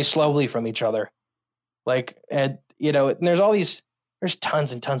backed away slowly from each other. And there's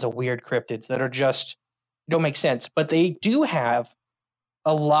tons and tons of weird cryptids that are just don't make sense, but they do have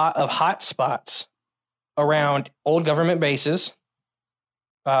a lot of hot spots around old government bases,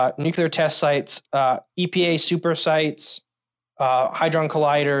 nuclear test sites, EPA super sites, hadron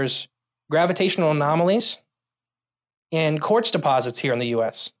colliders, gravitational anomalies, and quartz deposits here in the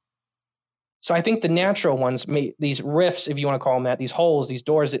U.S. So I think the natural ones, these rifts, if you want to call them that, these holes, these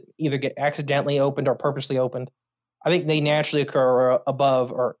doors that either get accidentally opened or purposely opened, I think they naturally occur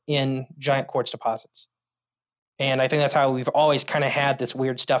above or in giant quartz deposits. And I think that's how we've always kind of had this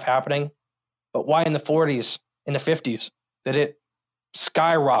weird stuff happening. But why in the 40s, in the 50s, did it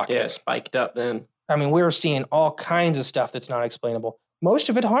skyrocket? Yeah, spiked up then. I mean, we were seeing all kinds of stuff that's not explainable. Most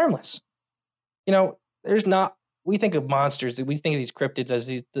of it harmless. There's not, we think of monsters, we think of these cryptids as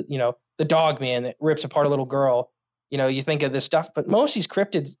these, the dog man that rips apart a little girl. You think of this stuff, but most of these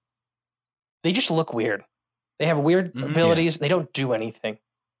cryptids, they just look weird. They have weird abilities. They don't do anything.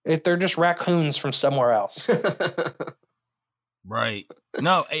 They're just raccoons from somewhere else. Right.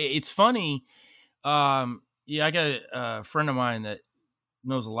 No, it's funny. I got a friend of mine that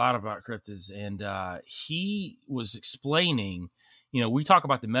knows a lot about cryptids, and he was explaining, we talk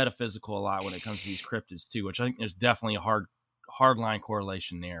about the metaphysical a lot when it comes to these cryptids too, which I think there's definitely a hard line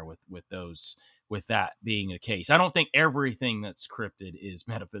correlation there with that being the case. I don't think everything that's cryptid is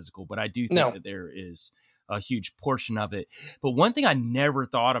metaphysical, but I do think that there is a huge portion of it. But one thing I never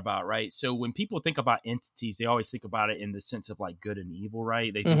thought about, right? So when people think about entities, they always think about it in the sense of like good and evil,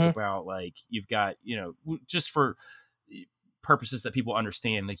 right? They think about like, you've got, just for purposes that people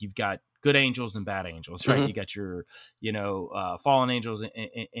understand, like you've got good angels and bad angels, right? You got your, fallen angels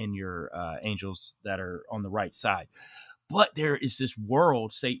and your angels that are on the right side. But there is this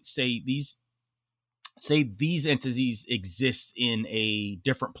world, say these entities exist in a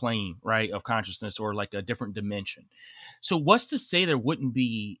different plane, right, of consciousness or like a different dimension. So what's to say there wouldn't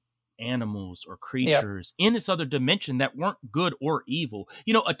be animals or creatures in this other dimension that weren't good or evil?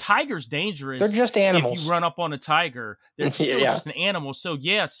 A tiger's dangerous. They're just animals. If you run up on a tiger, they're still just an animal. So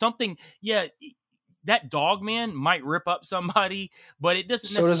that dog man might rip up somebody, but it doesn't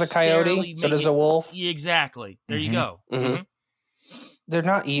so does a coyote, so does a wolf. Exactly. There you go. They're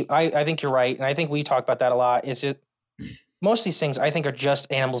not I think you're right, and I think we talk about that a lot. Most of these things I think are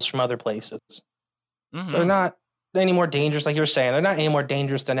just animals from other places. They're not any more dangerous, like you were saying. They're not any more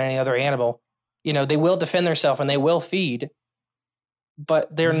dangerous than any other animal. They will defend themselves and they will feed,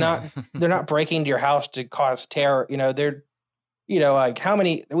 but they're not breaking into your house to cause terror. They're like how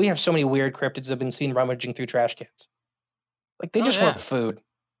many, we have so many weird cryptids that have been seen rummaging through trash cans. Like they just want food.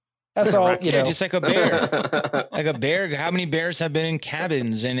 That's all, just like a bear. Like a bear. How many bears have been in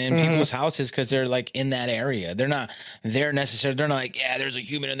cabins and in people's houses because they're like in that area? They're not there necessarily. They're not like, there's a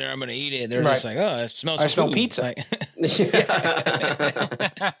human in there, I'm going to eat it. They're just like, oh, it smells. I smell food. pizza. Like,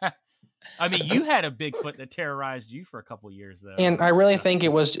 I mean, you had a Bigfoot that terrorized you for a couple of years, though. And I really think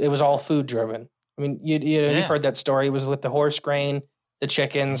it was all food driven. I mean, you've heard that story. It was with the horse grain, the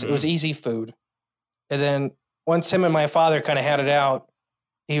chickens. It was easy food. And then once him and my father kind of had it out,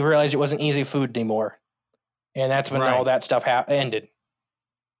 he realized it wasn't easy food anymore. And that's when all that stuff ended.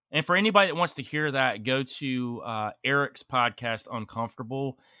 And for anybody that wants to hear that, go to Eric's podcast,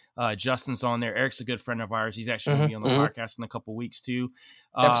 Uncomfortable. Justin's on there. Eric's a good friend of ours. He's actually going to be on the podcast in a couple weeks too.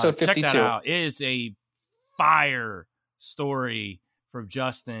 Episode 52. Check that out. It is a fire story from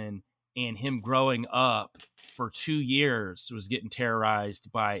Justin and him growing up for 2 years was getting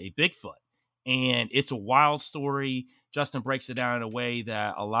terrorized by a Bigfoot. And it's a wild story. Justin breaks it down in a way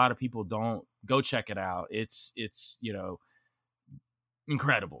that a lot of people don't. Go check it out. It's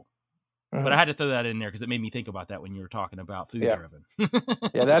incredible. But I had to throw that in there because it made me think about that when you were talking about food driven.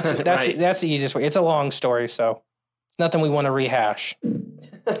 That's the easiest way. It's a long story, so it's nothing we want to rehash.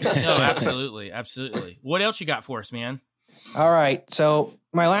 No, absolutely. What else you got for us, man? All right. So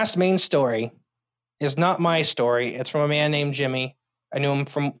my last main story is not my story. It's from a man named Jimmy. I knew him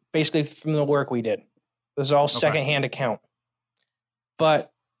from the work we did. This is all secondhand account.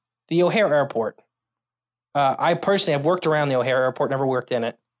 But the O'Hare Airport, I personally have worked around the O'Hare Airport, never worked in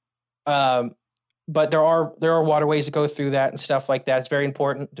it. But there are waterways that go through that and stuff like that. It's very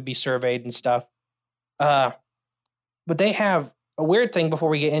important to be surveyed and stuff. But they have a weird thing before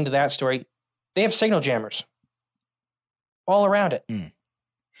we get into that story. They have signal jammers all around it.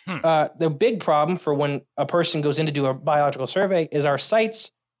 The big problem for when a person goes in to do a biological survey is our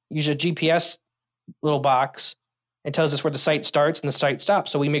sites use a GPS little box. It tells us where the site starts and the site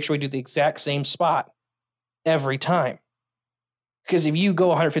stops. So we make sure we do the exact same spot every time. Because if you go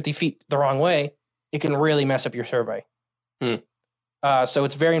 150 feet the wrong way, it can really mess up your survey. So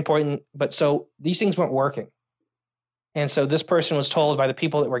it's very important. But so these things weren't working. And so this person was told by the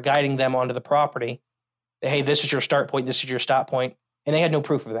people that were guiding them onto the property that, hey, this is your start point, this is your stop point. And they had no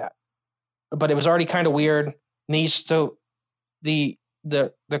proof of that. But it was already kind of weird. And so the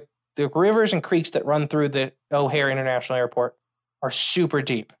rivers and creeks that run through the O'Hare International Airport are super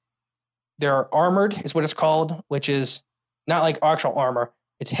deep. They're armored, is what it's called, which is not like actual armor.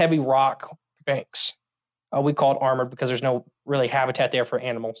 It's heavy rock banks. We call it armored because there's no really habitat there for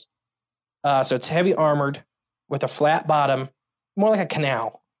animals. So it's heavy armored with a flat bottom, more like a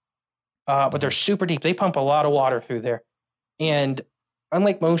canal. But they're super deep. They pump a lot of water through there. And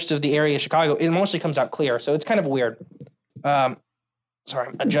unlike most of the area of Chicago, it mostly comes out clear. So it's kind of weird. Sorry,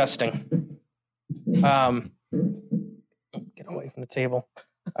 I'm adjusting. Get away from the table.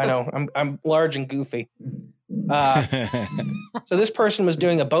 I know, I'm large and goofy. So this person was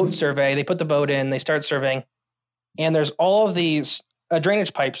doing a boat survey. They put the boat in, they start surveying, and there's all of these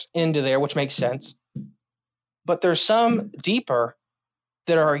drainage pipes into there, which makes sense. But there's some deeper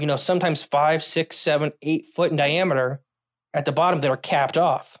that are, sometimes 5, 6, 7, 8 foot in diameter at the bottom that are capped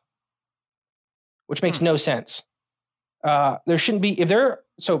off, which makes no sense. There shouldn't be,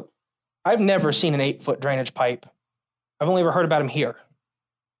 so I've never seen an 8 foot drainage pipe. I've only ever heard about them here.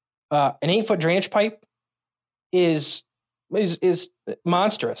 An 8 foot drainage pipe is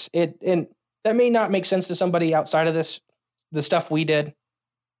monstrous. And that may not make sense to somebody outside of the stuff we did.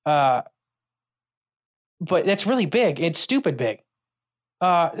 But that's really big. It's stupid big.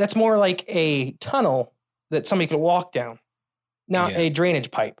 That's more like a tunnel that somebody could walk down, not a drainage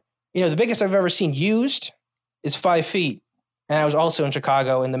pipe. The biggest I've ever seen used is 5 feet. And I was also in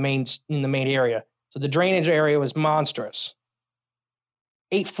Chicago in the main area. So the drainage area was monstrous.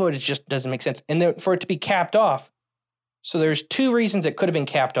 8 foot, it just doesn't make sense. And for it to be capped off, so there's 2 reasons it could have been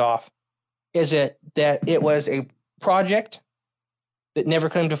capped off. Is it that it was a project that never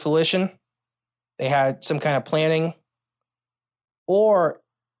came to fruition? They had some kind of planning, or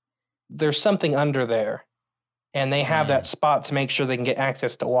there's something under there, and they have that spot to make sure they can get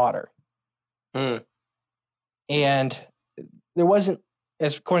access to water. And there wasn't,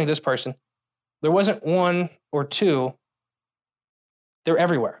 as according to this person, there wasn't 1 or 2. They're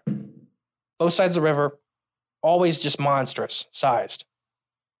everywhere. Both sides of the river, always just monstrous sized.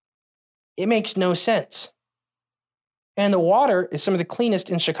 It makes no sense. And the water is some of the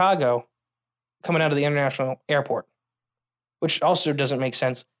cleanest in Chicago coming out of the international airport, which also doesn't make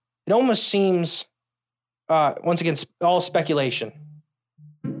sense. It almost seems, once again, all speculation.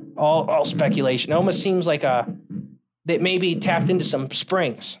 All speculation. It almost seems like that maybe tapped into some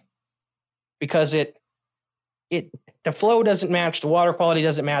springs, because the flow doesn't match, the water quality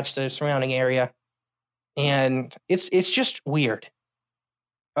doesn't match the surrounding area, and it's just weird.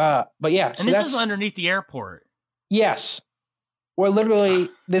 But yeah, and so this is underneath the airport. Yes, where literally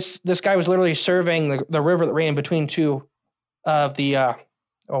this guy was literally surveying the river that ran between 2 of the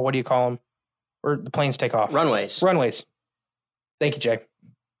what do you call them, where the planes take off? Runways. Thank you, Jay.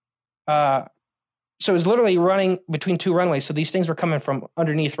 So it was literally running between 2 runways. So these things were coming from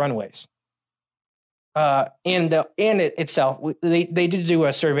underneath runways. And it itself, they did do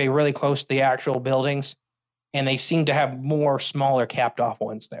a survey really close to the actual buildings, and they seem to have more smaller capped off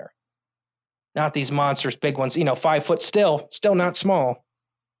ones there. Not these monstrous big ones, 5 foot still not small.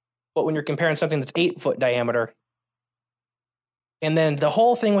 But when you're comparing something that's 8 foot diameter, and then the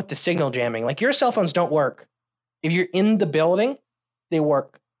whole thing with the signal jamming, like your cell phones don't work. If you're in the building, they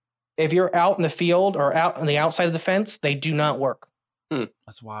work. If you're out in the field or out on the outside of the fence, they do not work.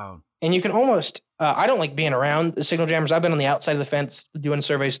 That's wild. And you can almost, I don't like being around the signal jammers. I've been on the outside of the fence doing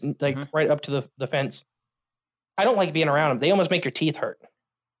surveys, right up to the fence. I don't like being around them. They almost make your teeth hurt.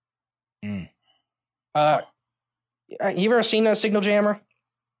 You ever seen a signal jammer?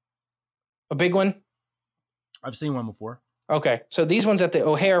 A big one? I've seen one before. Okay. So these ones at the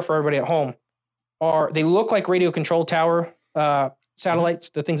O'Hare, for everybody at home, they look like radio control tower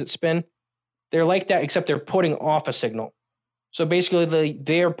satellites, the things that spin. They're like that, except they're putting off a signal. So basically,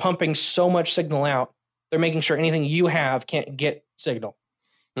 they're pumping so much signal out, they're making sure anything you have can't get signal.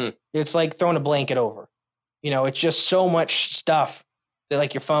 It's like throwing a blanket over. It's just so much stuff that,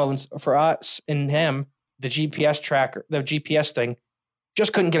 like your phones, for us and them, the GPS tracker, the GPS thing,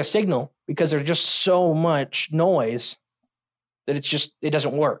 just couldn't get a signal because there's just so much noise that it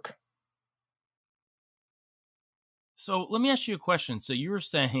doesn't work. So let me ask you a question. So you were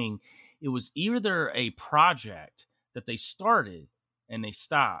saying it was either a project that they started and they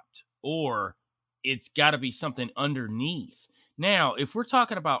stopped, or it's got to be something underneath. Now, if we're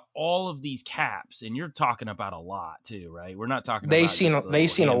talking about all of these caps, and you're talking about a lot too, right? We're not talking They've about seen just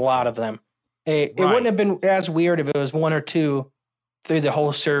they've seen a lot of them. It wouldn't have been as weird if it was one or two through the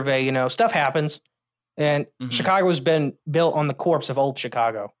whole survey. You know, stuff happens, and Chicago's been built on the corpse of old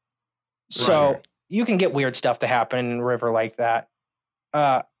Chicago, so you can get weird stuff to happen in a river like that.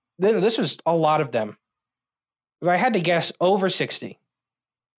 This was a lot of them. If I had to guess, over 60.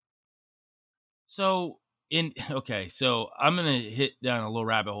 So so I'm gonna hit down a little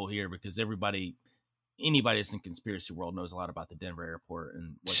rabbit hole here because anybody that's in conspiracy world knows a lot about the Denver airport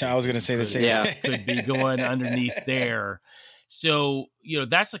and what I was gonna say the same. Could be going underneath there. So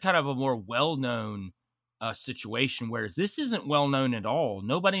that's a kind of a more well-known situation, whereas this isn't well-known at all.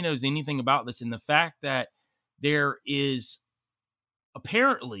 Nobody knows anything about this, and the fact that there is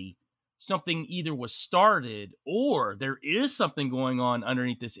apparently something either was started or there is something going on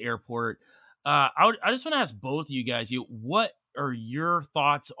underneath this airport. I just want to ask both of you guys, what are your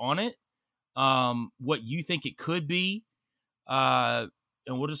thoughts on it? What you think it could be? And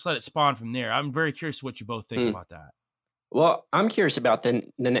we'll just let it spawn from there. I'm very curious what you both think about that. Well, I'm curious about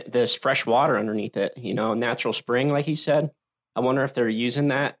this fresh water underneath it, natural spring, like he said. I wonder if they're using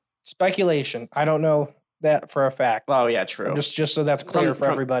that. Speculation. I don't know that for a fact. Oh, yeah, true. Just so that's clear for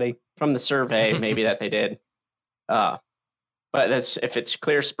everybody. From the survey, maybe that they did. But if it's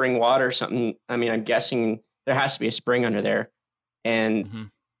clear spring water or something, I mean, I'm guessing there has to be a spring under there. And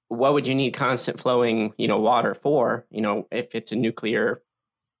what would you need constant flowing, water for? If it's a nuclear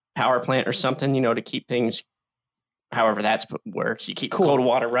power plant or something, to keep things, however that works. You keep cold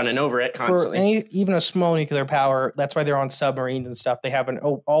water running over it constantly. For even a small nuclear power, that's why they're on submarines and stuff. They have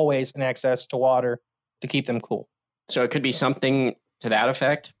always an access to water to keep them cool. So it could be something to that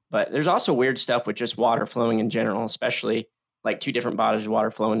effect. But there's also weird stuff with just water flowing in general, especially like two different bodies of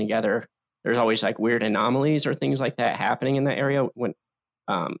water flowing together. There's always like weird anomalies or things like that happening in that area when,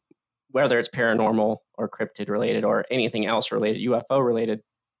 whether it's paranormal or cryptid related or anything else related, UFO related.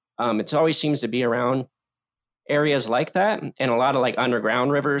 It always seems to be around areas like that, and a lot of like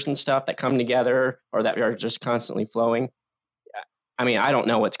underground rivers and stuff that come together or that are just constantly flowing. I mean, I don't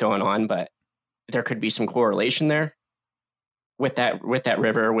know what's going on, but there could be some correlation there with that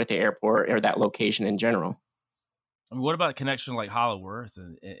river, with the airport, or that location in general. I mean, what about connection like Hollow Earth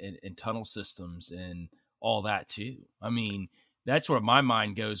and tunnel systems and all that too? I mean, that's where my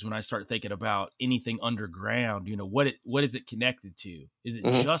mind goes when I start thinking about anything underground. What is it connected to? Is it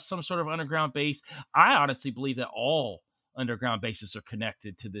just some sort of underground base? I honestly believe that all underground bases are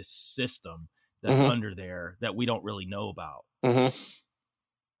connected to this system that's under there that we don't really know about.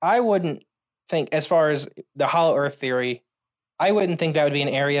 I wouldn't think, as far as the Hollow Earth theory, I wouldn't think that would be an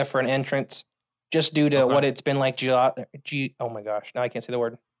area for an entrance, just due to what it's been like. Oh my gosh, now I can't say the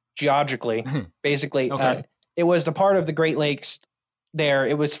word. Geologically, basically, it was the part of the Great Lakes there.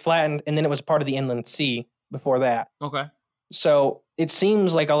 It was flattened, and then it was part of the inland sea before that. Okay. So it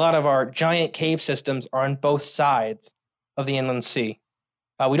seems like a lot of our giant cave systems are on both sides of the inland sea.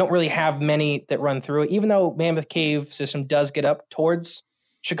 We don't really have many that run through it, even though Mammoth Cave system does get up towards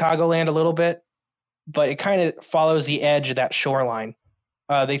Chicagoland a little bit, but it kind of follows the edge of that shoreline.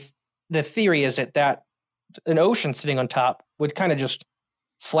 The theory is that an ocean sitting on top would kind of just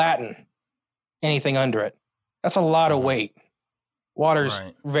flatten anything under it. That's a lot of weight. Water's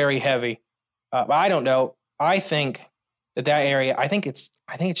very heavy. But I don't know. I think that area, I think it's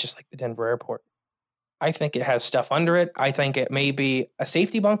just like the Denver airport. I think it has stuff under it. I think it may be a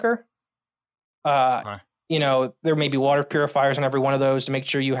safety bunker. There may be water purifiers on every one of those to make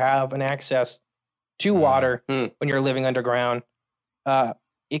sure you have an access to water when you're living underground.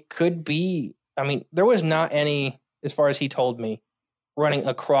 It could be, I mean, there was not any, as far as he told me, running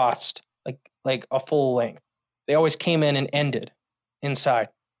across like a full length. They always came in and ended inside.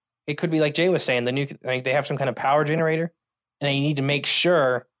 It could be like Jay was saying, they have some kind of power generator, and they need to make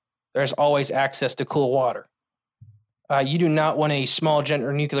sure there's always access to cool water. You do not want a small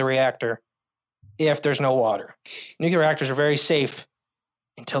nuclear reactor if there's no water. Nuclear reactors are very safe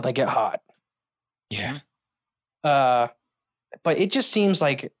until they get hot. Yeah. But it just seems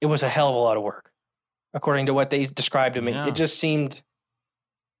like it was a hell of a lot of work, according to what they described to me. Yeah. It just seemed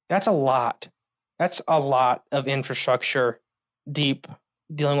that's a lot. That's a lot of infrastructure, deep,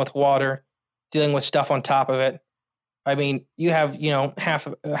 dealing with water, dealing with stuff on top of it. I mean, you have, half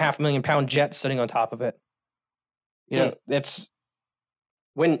a million pound jets sitting on top of it. It's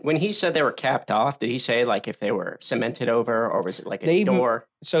When he said they were capped off, did he say like if they were cemented over, or was it like a door?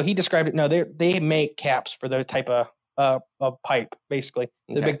 So he described it. No, they make caps for the type of pipe, basically.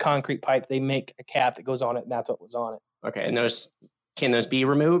 The Okay. big concrete pipe. They make a cap that goes on it, and that's what was on it. Okay, and can those be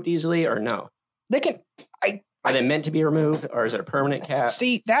removed easily or no? They can. Are they meant to be removed, or is it a permanent cap?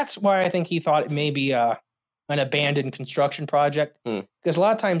 See, that's why I think he thought it may be an abandoned construction project. Because a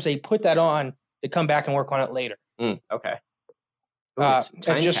lot of times they put that on, they come back and work on it later. Okay. Ooh, it's a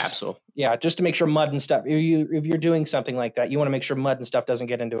time capsule. Yeah, just to make sure mud and stuff. If you're doing something like that, you want to make sure mud and stuff doesn't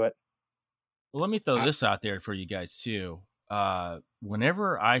get into it. Well, let me throw this out there for you guys too.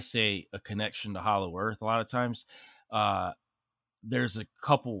 Whenever I say a connection to Hollow Earth, a lot of times there's a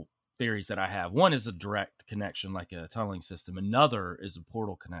couple theories that I have. One is a direct connection, like a tunneling system. Another is a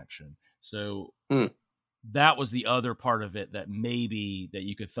portal connection. So that was the other part of it that maybe that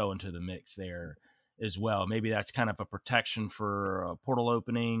you could throw into the mix there as well. Maybe that's kind of a protection for a portal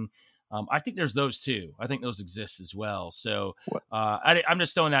opening. I think there's those too. I think those exist as well. So I'm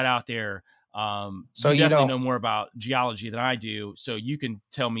just throwing that out there. So you definitely know more about geology than I do. So you can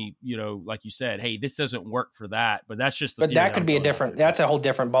tell me, like you said, hey, this doesn't work for that. But that's just. But that could be that's a whole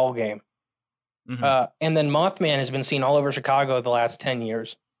different ball game. Mm-hmm. And then Mothman has been seen all over Chicago the last 10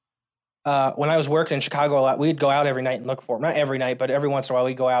 years. When I was working in Chicago a lot, we'd go out every night and look for him. Not every night, but every once in a while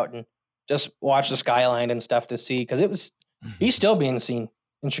we'd go out and just watch the skyline and stuff to see, because he's still being seen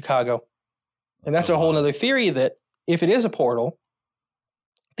in Chicago. And that's a whole other theory, that if it is a portal,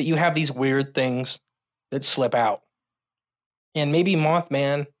 that you have these weird things that slip out. And maybe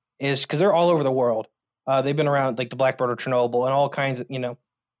Mothman is, because they're all over the world. They've been around, like the Blackbird of Chernobyl and all kinds of,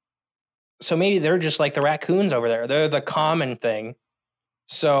 So maybe they're just like the raccoons over there. They're the common thing.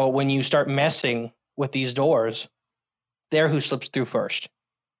 So when you start messing with these doors, they're who slips through first.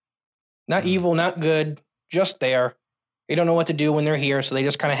 Not evil, not good, just there. They don't know what to do when they're here, so they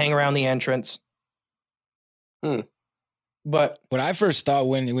just kind of hang around the entrance. But what I first thought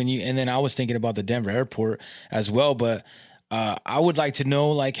when you, and then I was thinking about the Denver airport as well, but I would like to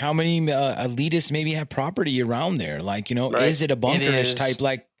know, like, how many elitists maybe have property around there? Like, right. Is it a bunkerish type?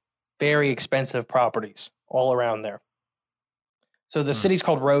 Like, very expensive properties all around there. So the city's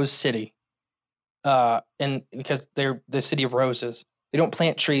called Rose City, and because they're the city of roses. They don't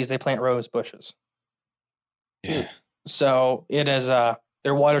plant trees; they plant rose bushes. Yeah. So it is.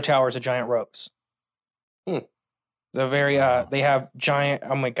 Their water tower is a giant rose. It's a very. They have giant.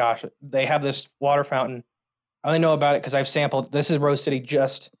 Oh my gosh! They have this water fountain. I only know about it because I've sampled. This is Rose City,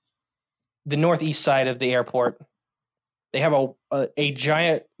 just the northeast side of the airport. They have a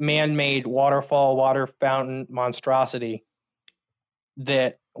giant man-made waterfall, water fountain monstrosity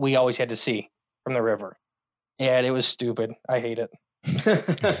that we always had to see from the river, and it was stupid. I hate it.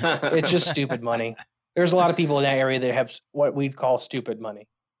 It's just stupid money. There's a lot of people in that area that have what we'd call stupid money.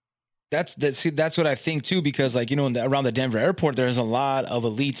 That's what I think too, because like, around the Denver airport, there's a lot of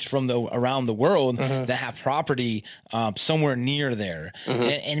elites from around the world that have property somewhere near there.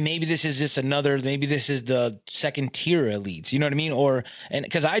 And maybe this is just maybe this is the second tier elites, you know what I mean? And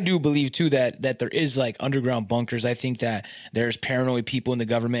because I do believe too that there is like underground bunkers. I think that there's paranoid people in the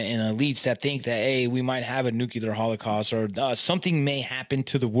government and elites that think that, hey, we might have a nuclear holocaust, or something may happen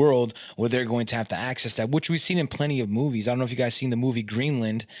to the world where they're going to have to access that, which we've seen in plenty of movies. I don't know if you guys seen the movie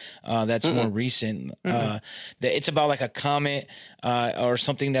Greenland. That's more recent. It's about like a comet or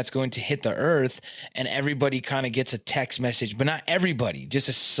something that's going to hit the earth, and everybody kind of gets a text message, but not everybody, just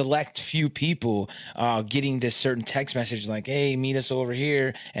a select few people getting this certain text message like, hey, meet us over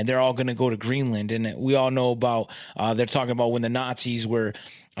here, and they're all going to go to Greenland. And we all know about, they're talking about when the Nazis were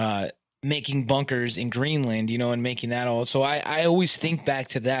making bunkers in Greenland, and making that all. So I always think back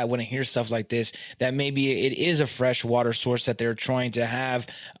to that when I hear stuff like this, that maybe it is a fresh water source that they're trying to have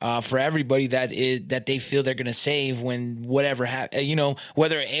for everybody that they feel they're going to save when whatever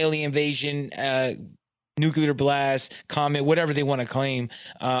whether alien invasion, nuclear blast, comet, whatever they want to claim.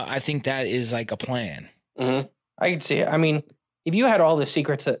 I think that is like a plan. I can see it. I mean, if you had all the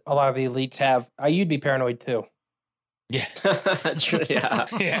secrets that a lot of the elites have, you'd be paranoid too. Yeah. True. Yeah.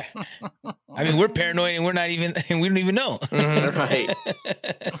 Yeah. I mean, we're paranoid and we don't even know. Right.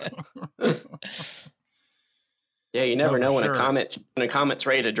 Yeah, you never know when a comet's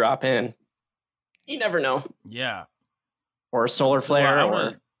ready to drop in. You never know. Yeah. Or a solar flare.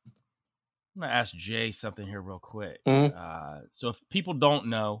 I'm gonna ask Jay something here real quick. So if people don't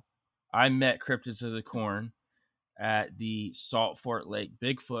know, I met Cryptids of the Corn at the Salt Fork Lake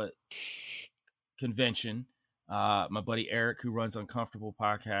Bigfoot convention. My buddy Eric, who runs Uncomfortable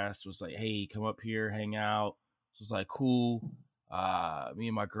Podcast, was like, hey, come up here, hang out. So I was like, cool. Me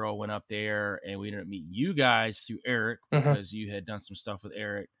and my girl went up there, and we ended up meeting you guys through Eric because you had done some stuff with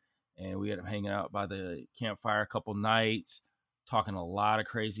Eric, and we ended up hanging out by the campfire a couple nights, talking a lot of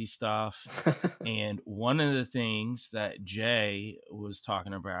crazy stuff. And one of the things that Jay was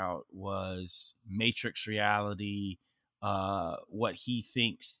talking about was matrix reality, what he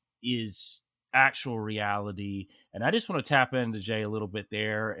thinks is actual reality. And I just want to tap into Jay a little bit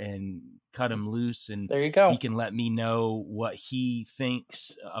there and cut him loose, and there you go. He can let me know what he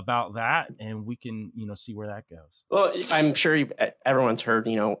thinks about that, and we can, see where that goes. Well, I'm sure everyone's heard,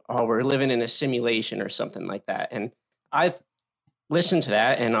 oh, we're living in a simulation or something like that. And I've listened to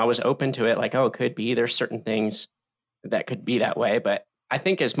that, and I was open to it, like, oh, it could be, there's certain things that could be that way. But I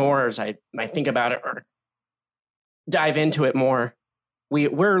think as I think about it or dive into it more,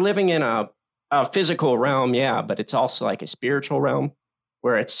 we're living in a physical realm, yeah, but it's also like a spiritual realm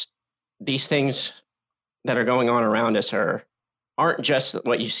where it's these things that are going on around us aren't just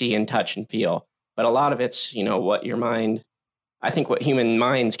what you see and touch and feel, but a lot of it's, what your mind, I think what human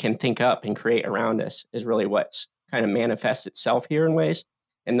minds can think up and create around us is really what's kind of manifests itself here in ways.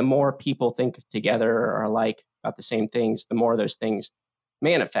 And the more people think together or alike about the same things, the more those things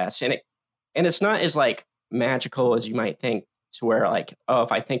manifest. And it's not as like magical as you might think, to where like, oh,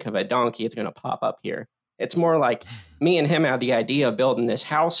 if I think of a donkey, it's going to pop up here. It's more like me and him have the idea of building this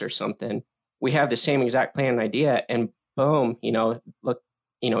house or something. We have the same exact plan and idea, and boom, look,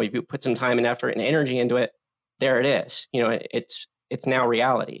 if you put some time and effort and energy into it, there it is. It's now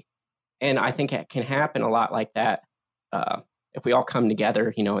reality. And I think it can happen a lot like that if we all come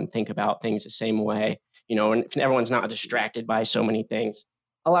together, and think about things the same way, and if everyone's not distracted by so many things.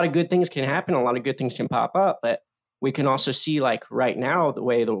 A lot of good things can happen. A lot of good things can pop up, but we can also see, like right now, the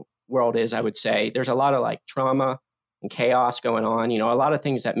way the world is, I would say there's a lot of like trauma and chaos going on, a lot of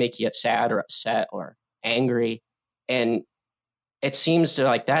things that make you sad or upset or angry. And it seems to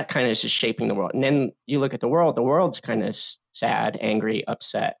like that kind of is just shaping the world. And then you look at the world's kind of sad, angry,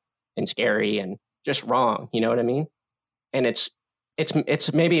 upset, and scary and just wrong. You know what I mean? And it's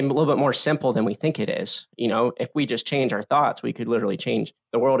maybe a little bit more simple than we think it is. If we just change our thoughts, we could literally change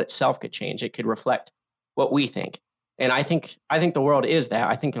the world itself. Could change. It could reflect what we think. And I think the world is that.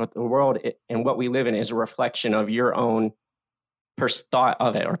 I think the world and what we live in is a reflection of your own thought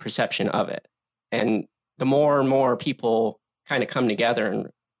of it or perception of it. And the more and more people kind of come together and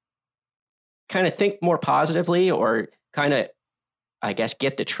kind of think more positively or kind of, I guess,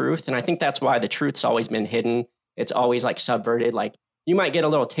 get the truth. And I think that's why the truth's always been hidden. It's always like subverted. Like you might get a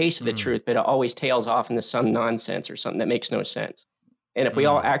little taste of the truth, but it always tails off into some nonsense or something that makes no sense. And if we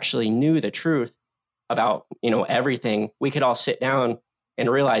all actually knew the truth about, everything, we could all sit down and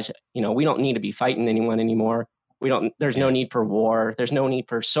realize, we don't need to be fighting anyone anymore. There's no need for war. There's no need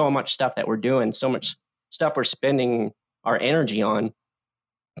for so much stuff that we're doing, so much stuff we're spending our energy on.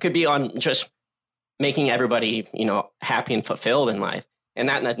 It could be on just making everybody, happy and fulfilled in life. And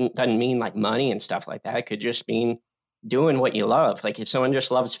that doesn't mean like money and stuff like that. It could just mean doing what you love. Like if someone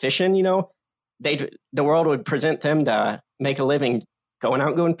just loves fishing, the world would present them to make a living going out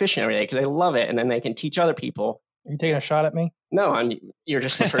and going fishing every day because they love it, and then they can teach other people. Are you taking a shot at me? No, you're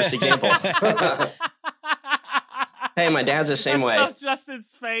just the first example. Hey, my dad's the same way.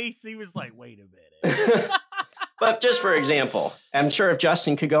 Justin's face, he was like, wait a minute. But just for example, I'm sure if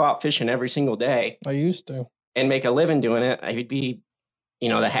Justin could go out fishing every single day. I used to. And make a living doing it, he'd be,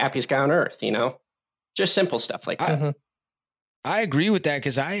 the happiest guy on earth, Just simple stuff like that. I agree with that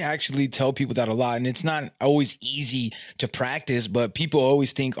because I actually tell people that a lot, and it's not always easy to practice, but people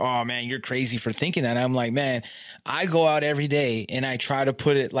always think, oh man, you're crazy for thinking that. And I'm like, man, I go out every day and I try to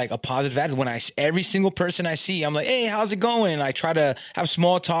put it like a positive attitude. When every single person I see, I'm like, hey, how's it going? And I try to have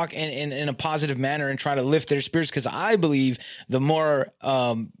small talk in a positive manner and try to lift their spirits because I believe the more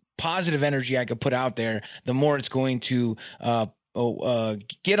positive energy I could put out there, the more it's going to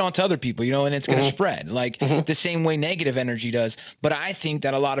get onto other people, and it's going to spread like the same way negative energy does. But I think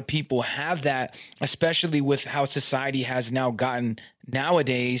that a lot of people have that, especially with how society has now gotten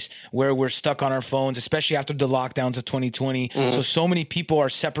nowadays, where we're stuck on our phones, especially after the lockdowns of 2020. So many people are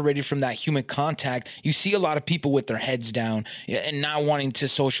separated from that human contact. You see a lot of people with their heads down and not wanting to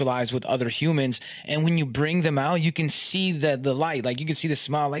socialize with other humans. And when you bring them out, you can see the light, like you can see the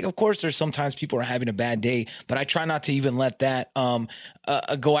smile. Like, of course, there's sometimes people are having a bad day, but I try not to even let that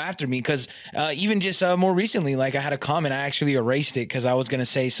go after me. Because even just more recently, like I had a comment, I actually erased it because I was going to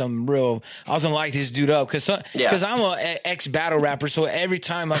say some real, I was going to light this dude up because I'm an ex-battle rapper. So every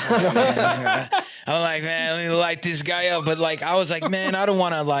time, like, oh, man, I'm like, man, let me light this guy up. But like, I was like, man, I don't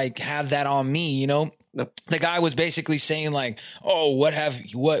want to like have that on me, The guy was basically saying like, "Oh, what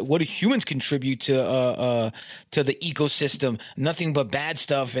do humans contribute to the ecosystem? Nothing but bad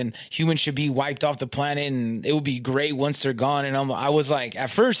stuff, and humans should be wiped off the planet, and it will be great once they're gone." And I was like, at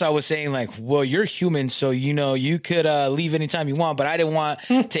first I was saying like, "Well, you're human, so you could leave anytime you want," but I didn't want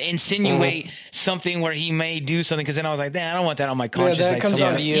to insinuate something where he may do something, because then I was like, "Damn, I don't want that on my conscience." that like, comes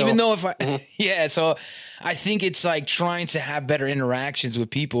on to you. Even though if I, so. I think it's like trying to have better interactions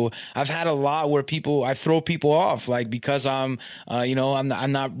with people. I've had a lot where I throw people off, like because I'm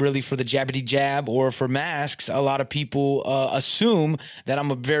not really for the jabbity jab or for masks. A lot of people assume that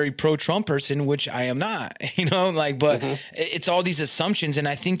I'm a very pro-Trump person, which I am not, but it's all these assumptions. And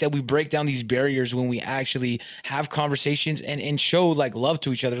I think that we break down these barriers when we actually have conversations and show like love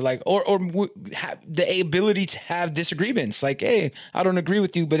to each other, like, or have the ability to have disagreements. Like, hey, I don't agree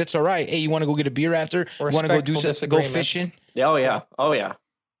with you, but it's all right. Hey, you want to go get a beer after? Want to go do something? Go fishing? Oh yeah.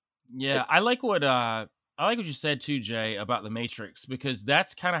 Yeah, I like what you said too, Jay, about the Matrix, because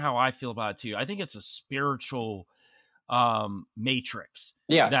that's kind of how I feel about it too. I think it's a spiritual matrix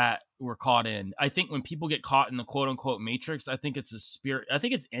that we're caught in. I think when people get caught in the quote unquote matrix, I think it's a spirit. I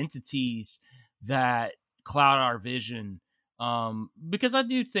think it's entities that cloud our vision. Because I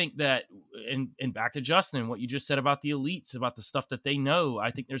do think that, and back to Justin, what you just said about the elites, about the stuff that they know, I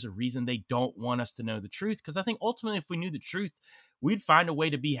think there's a reason they don't want us to know the truth. Because I think ultimately, if we knew the truth, we'd find a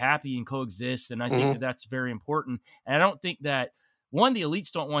way to be happy and coexist. And I think that that's very important. And I don't think that, one, the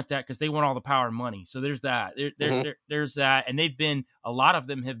elites don't want that because they want all the power and money. So there's that. There's that. And a lot of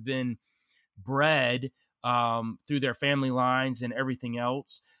them have been bred through their family lines and everything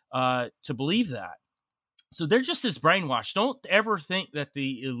else to believe that. So they're just as brainwashed. Don't ever think that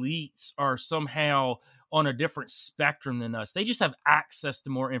the elites are somehow on a different spectrum than us. They just have access to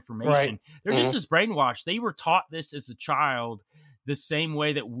more information. Right. They're just as brainwashed. They were taught this as a child the same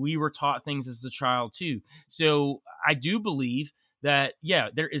way that we were taught things as a child too. So I do believe that, yeah,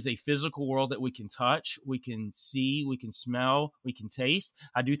 there is a physical world that we can touch, we can see, we can smell, we can taste.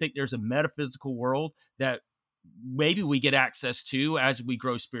 I do think there's a metaphysical world that maybe we get access to as we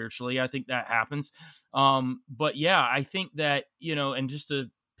grow spiritually. I think that happens. But yeah, I think that, and just to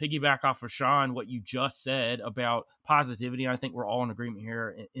piggyback off of Sean, what you just said about positivity, I think we're all in agreement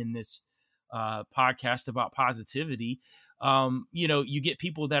here in this podcast about positivity. You get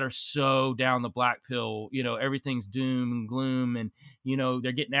people that are so down the black pill, everything's doom and gloom, and,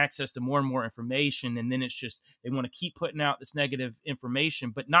 they're getting access to more and more information. And then it's just, they want to keep putting out this negative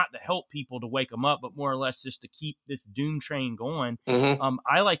information, but not to help people to wake them up, but more or less just to keep this doom train going.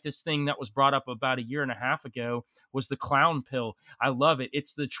 I like this thing that was brought up about a year and a half ago, was the clown pill. I love it.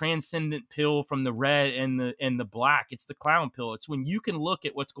 It's the transcendent pill from the red and the black. It's the clown pill. It's when you can look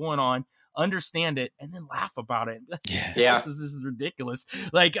at what's going on, understand it, and then laugh about it. This is ridiculous.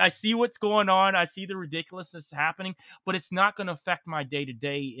 Like, I see what's going on, I see the ridiculousness happening, but it's not going to affect my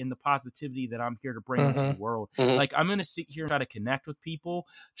day-to-day in the positivity that I'm here to bring into the world. Like, I'm going to sit here and try to connect with people,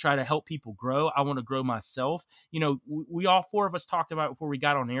 try to help people grow. I want to grow myself. We all four of us talked about before we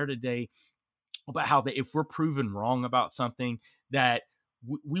got on air today about how that if we're proven wrong about something, that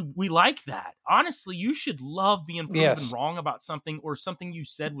we like that. Honestly, you should love being proven wrong about something, or something you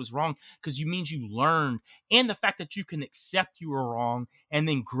said was wrong, because you means you learned. And the fact that you can accept you were wrong and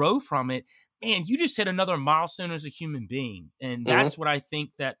then grow from it, man, you just hit another milestone as a human being. And that's what I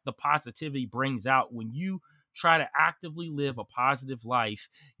think that the positivity brings out. When you try to actively live a positive life,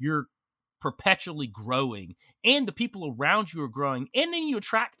 you're perpetually growing, and the people around you are growing, and then you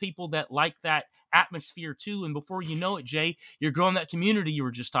attract people that like that atmosphere too. And before you know it, Jay, you're growing that community you were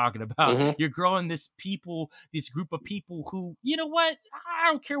just talking about. You're growing this group of people who, you know what,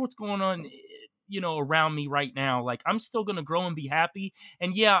 I don't care what's going on around me right now. Like, I'm still going to grow and be happy.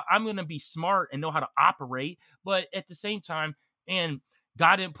 And yeah, I'm going to be smart and know how to operate. But at the same time, and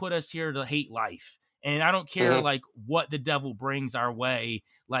God didn't put us here to hate life. And I don't care like what the devil brings our way.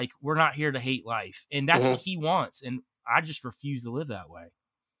 Like, we're not here to hate life. And that's what he wants. And I just refuse to live that way.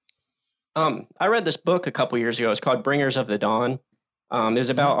 I read this book a couple years ago. It's called Bringers of the Dawn. It was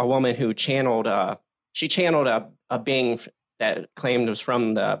about a woman who channeled a being that claimed was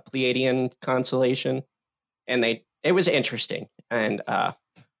from the Pleiadian constellation. And it was interesting. And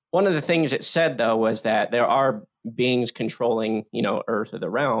one of the things it said, though, was that there are beings controlling, Earth or the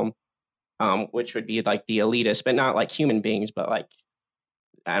realm, which would be like the elitists, but not like human beings, but like,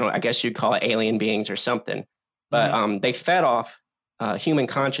 I guess you'd call it alien beings or something. But they fed off human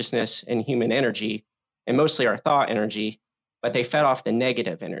consciousness and human energy, and mostly our thought energy, but they fed off the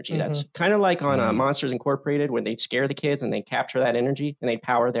negative energy. That's kind of like on Monsters Incorporated, where they'd scare the kids and they'd capture that energy and they'd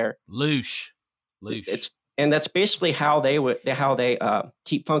power their loosh. And that's basically how they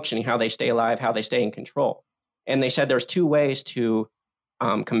keep functioning, how they stay alive, how they stay in control. And they said there's 2 ways to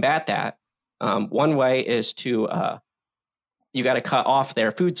combat that. One way is to you got to cut off their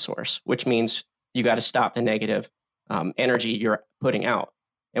food source, which means you got to stop the negative energy you're putting out.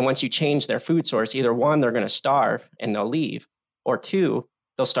 And once you change their food source, either 1, they're going to starve and they'll leave, or 2,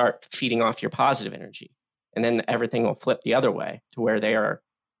 they'll start feeding off your positive energy. And then everything will flip the other way to where they're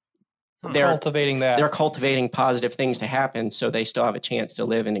cultivating that. They're cultivating positive things to happen, so they still have a chance to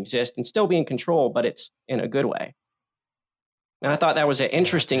live and exist and still be in control, but it's in a good way. And I thought that was an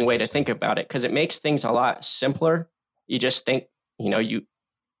interesting way to think about it, because it makes things a lot simpler. You just think,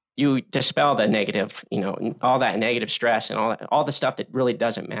 you dispel the negative, all that negative stress and all the stuff that really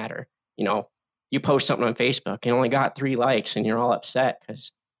doesn't matter. You post something on Facebook and only got 3 likes and you're all upset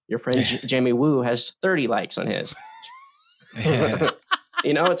because your friend Jimmy Woo has 30 likes on his.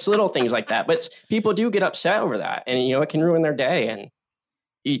 It's little things like that, but people do get upset over that, and it can ruin their day. And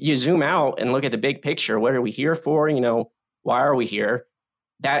you zoom out and look at the big picture. What are we here for? Why are we here?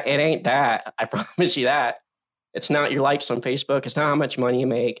 That it ain't that. I promise you that. It's not your likes on Facebook. It's not how much money you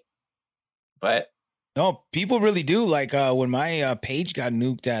make. But no, people really do. Like when my page got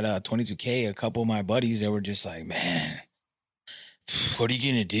nuked at 22K, a couple of my buddies, they were just like, man, what are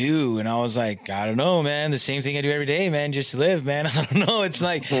you going to do? And I was like, I don't know, man. The same thing I do every day, man. Just live, man. I don't know. It's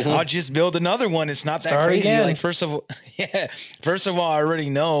like, I'll just build another one. It's not that Start crazy. again. Like, first of all, I already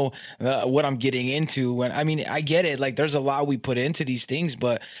know what I'm getting into. I get it. Like, there's a lot we put into these things.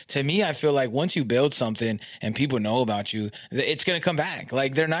 But to me, I feel like once you build something and people know about you, it's going to come back.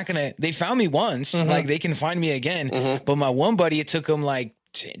 Like, they're not going to, they found me once. Like, they can find me again. But my one buddy, it took him like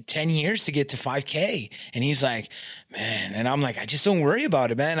 10 years to get to 5K. And he's like, man. And I'm like, I just don't worry about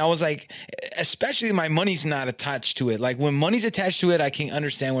it, man. I was like, especially my money's not attached to it. Like when money's attached to it, I can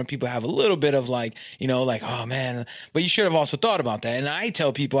understand when people have a little bit of like, like, oh man, but you should have also thought about that. And I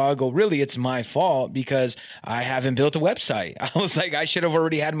tell people, I'll go, really, it's my fault because I haven't built a website. I was like, I should have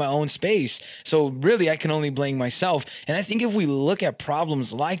already had my own space. So really, I can only blame myself. And I think if we look at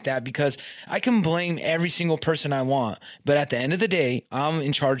problems like that, because I can blame every single person I want, but at the end of the day, I'm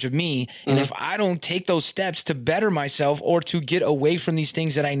in charge of me. And if I don't take those steps to better myself or to get away from these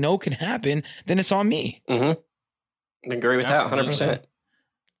things that I know can happen, then it's on me. I agree with Absolutely. that 100%.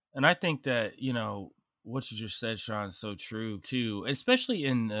 And I think that, what you just said, Sean, is so true too, especially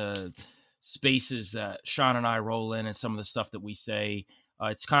in spaces that Sean and I roll in and some of the stuff that we say.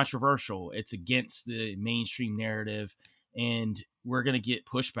 It's controversial. It's against the mainstream narrative, and we're going to get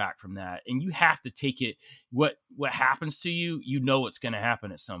pushback from that. And you have to take it. What happens to you, it's going to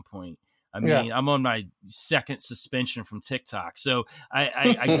happen at some point. I mean, I'm on my 2nd suspension from TikTok, so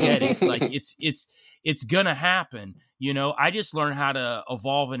I get it. Like it's gonna happen. I just learned how to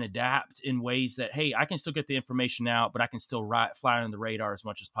evolve and adapt in ways that, hey, I can still get the information out, but I can still fly under the radar as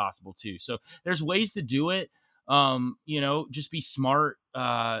much as possible too. So there's ways to do it. Just be smart.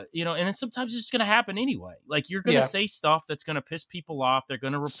 And then sometimes it's just gonna happen anyway. Like you're gonna say stuff that's gonna piss people off. They're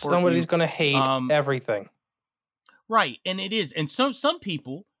gonna report. Somebody's gonna hate everything. Right, and it is. And some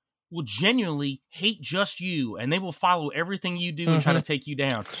people will genuinely hate just you, and they will follow everything you do and try to take you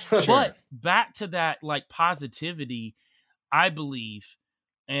down. Sure. But back to that, like, positivity, I believe,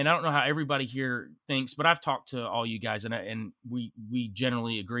 and I don't know how everybody here thinks, but I've talked to all you guys, and we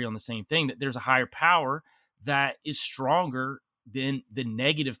generally agree on the same thing, that there's a higher power that is stronger than the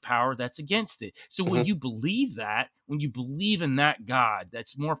negative power that's against it. So when you believe that, when you believe in that God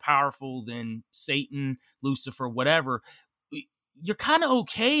that's more powerful than Satan, Lucifer, whatever, you're kind of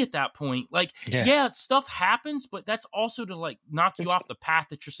okay at that point. Like, stuff happens, but that's also to like knock you off the path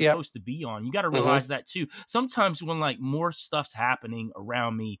that you're supposed to be on. You got to realize that too. Sometimes when like more stuff's happening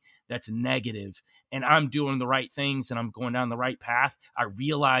around me that's negative and I'm doing the right things and I'm going down the right path, I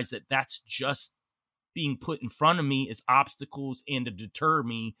realize that that's just being put in front of me as obstacles and to deter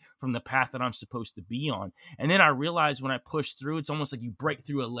me from the path that I'm supposed to be on. And then I realize when I push through, it's almost like you break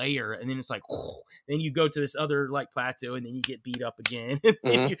through a layer and then it's like, then you go to this other like plateau and then you get beat up again.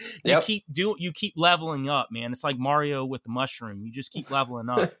 You keep leveling up, man. It's like Mario with the mushroom. You just keep leveling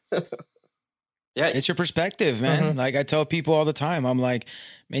up. Yeah, it's your perspective, man. Like I tell people all the time, I'm like,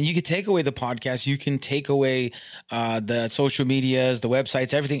 man, you can take away the podcast, you can take away the social medias, the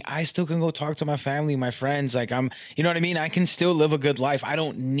websites, everything. I still can go talk to my family, my friends. Like you know what I mean? I can still live a good life. I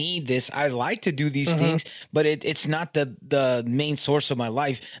don't need this. I like to do these things, but it's not the main source of my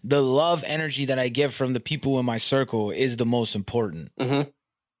life. The love energy that I get from the people in my circle is the most important.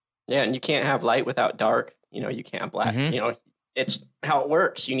 Yeah, and you can't have light without dark. You can't have black. It's how it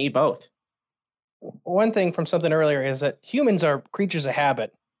works. You need both. One thing from something earlier is that humans are creatures of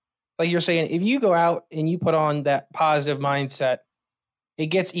habit. like you're saying, if you go out and you put on that positive mindset, it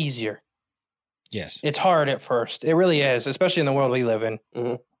gets easier. Yes. It's hard at first. It really is, especially in the world we live in.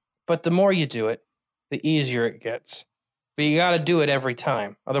 Mhm. But the more you do it, the easier it gets. But you got to do it every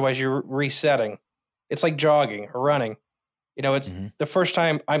time. Otherwise, you're resetting. It's like jogging or running. You know, it's the first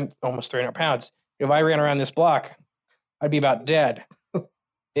time. I'm almost 300 pounds. If I ran around this block, I'd be about dead.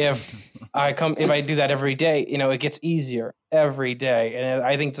 If I do that every day, you know, it gets easier every day. And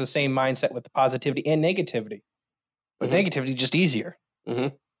I think it's the same mindset with the positivity and negativity. But negativity just easier.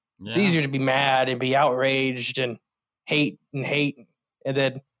 Mhm. It's easier to be mad and be outraged and hate. And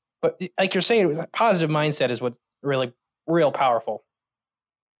then, but like you're saying, a positive mindset is what's really real powerful.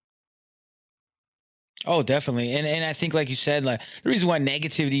 Oh, definitely. And I think, like you said, like the reason why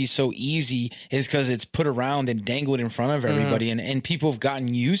negativity is so easy is because it's put around and dangled in front of everybody, and people have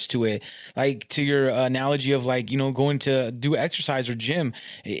gotten used to it. Like, to your analogy of, like, you know, going to do exercise or gym.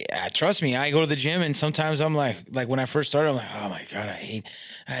 Trust me, I go to the gym and sometimes I'm like when I first started, I'm like, oh my God,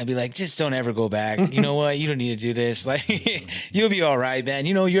 I'd be like, just don't ever go back. You know what? You don't need to do this. Like, you'll be all right, man.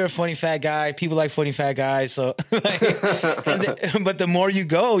 You know, you're a funny fat guy. People like funny fat guys. So, but the more you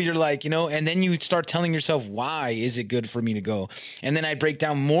go, you're like, you know, and then you start telling yourself, why is it good for me to go? And then I break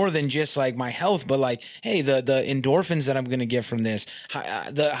down more than just like my health, but like, hey, the endorphins that I'm going to get from this,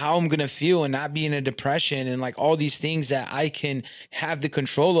 how I'm going to feel and not be in a depression, and like all these things that I can have the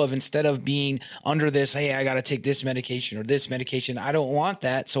control of instead of being under this, hey, I got to take this medication or this medication. I don't want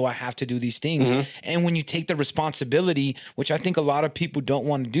that. So I have to do these things. And when you take the responsibility, which I think a lot of people don't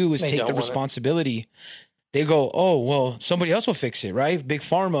want to do, is take the responsibility. They go, oh, well, somebody else will fix it, right? Big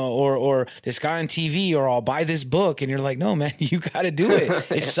pharma or this guy on TV, or I'll buy this book. And you're like, no, man, you got to do it.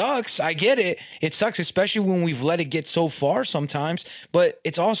 It sucks. I get it. It sucks, especially when we've let it get so far sometimes. But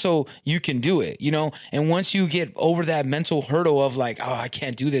it's also, you can do it, you know? And once you get over that mental hurdle of like, oh, I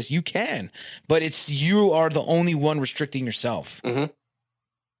can't do this, you can. But you are the only one restricting yourself. Mm-hmm.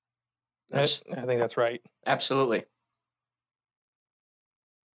 I think that's right. Absolutely.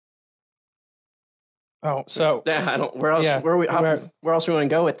 Oh, so I don't. Where else? Where else we want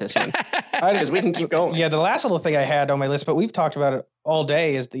to go with this one? Because we can keep going. Yeah, the last little thing I had on my list, but we've talked about it all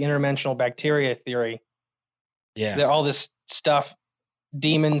day, is the interdimensional bacteria theory. Yeah, all this stuff,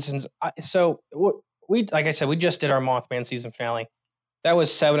 demons, and so we like I said, we just did our Mothman season finale. That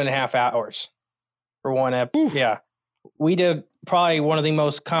was 7.5 hours for one episode. Yeah, we did probably one of the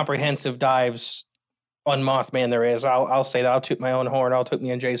most comprehensive dives on Mothman there is. I'll say that. I'll toot my own horn. I'll toot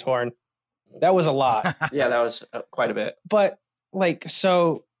me and Jay's horn. That was a lot. Yeah, that was quite a bit. But like,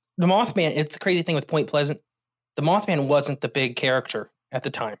 so the Mothman, it's the crazy thing with Point Pleasant. The Mothman wasn't the big character at the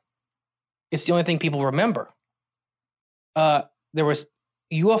time. It's the only thing people remember. There was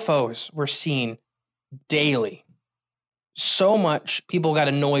UFOs were seen daily. So much people got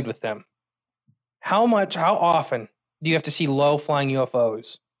annoyed with them. How often do you have to see low flying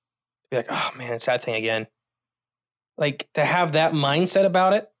UFOs? Be like, oh man, it's that thing again. Like, to have that mindset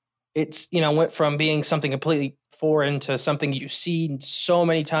about it, it's, you know, went from being something completely foreign to something you see so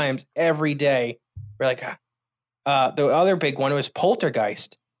many times every day. We're like, the other big one was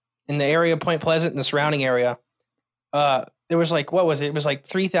poltergeist in the area of Point Pleasant and the surrounding area. There was like, what was it? It was like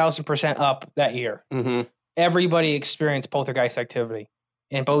 3,000% up that year. Mm-hmm. Everybody experienced poltergeist activity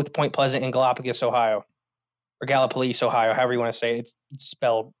in both Point Pleasant and Galapagos, Ohio, or Gallipolis, Ohio, however you want to say it. It's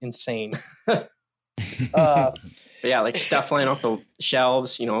spelled insane. But yeah, like stuff flying off the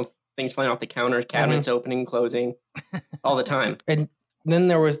shelves, you know, things flying off the counters, cabinets opening, closing, all the time. And then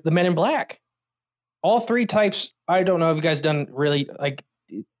there was the Men in Black. All three types. I don't know if you guys done really like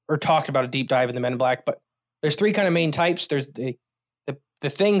or talked about a deep dive in the Men in Black, but there's three kind of main types. There's the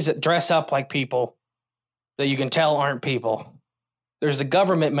things that dress up like people that you can tell aren't people. There's the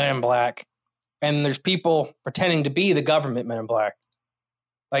government Men in Black, and there's people pretending to be the government Men in Black.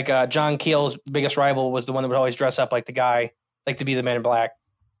 Like John Keel's biggest rival was the one that would always dress up like the guy, like to be the Men in Black.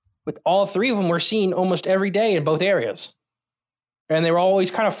 But all three of them were seen almost every day in both areas. And they were always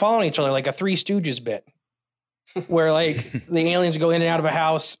kind of following each other, like a Three Stooges bit, where like the aliens would go in and out of a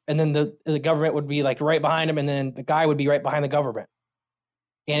house, and then the government would be like right behind them, and then the guy would be right behind the government.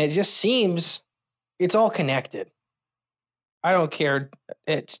 And it just seems it's all connected. I don't care.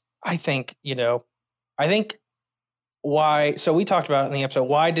 I think why, so we talked about it in the episode,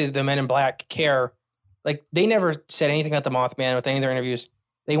 why did the Men in Black care? Like, they never said anything about the Mothman with any of their interviews.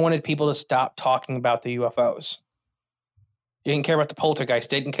 They wanted people to stop talking about the UFOs. They didn't care about the poltergeist.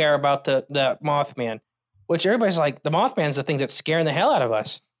 They didn't care about the Mothman, which everybody's like, the Mothman's the thing that's scaring the hell out of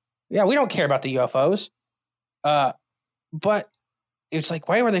us. Yeah, we don't care about the UFOs. But it's like,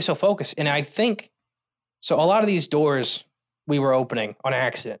 why were they so focused? And I think, so a lot of these doors we were opening on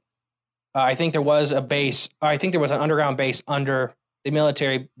accident. I think there was a base. I think there was an underground base under the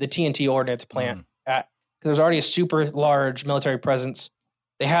military, the TNT ordnance plant. There's already a super large military presence.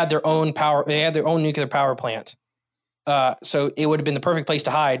 They had their own power. They had their own nuclear power plant. So it would have been the perfect place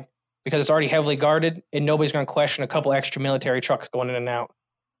to hide because it's already heavily guarded, and nobody's going to question a couple extra military trucks going in and out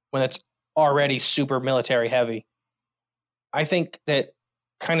when it's already super military heavy. I think that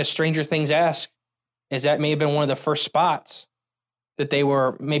kind of Stranger Things-esque is that may have been one of the first spots that they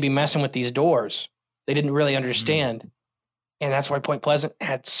were maybe messing with these doors. They didn't really understand. And that's why Point Pleasant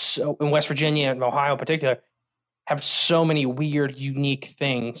had in West Virginia and Ohio in particular, have so many weird, unique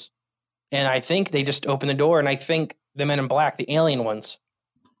things. And I think they just opened the door, and I think the Men in Black, the alien ones,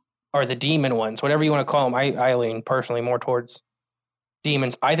 or the demon ones, whatever you want to call them, I lean personally more towards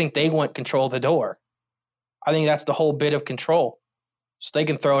demons. I think they want control of the door. I think that's the whole bit of control. So they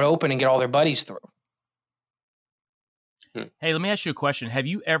can throw it open and get all their buddies through. Hey, let me ask you a question. Have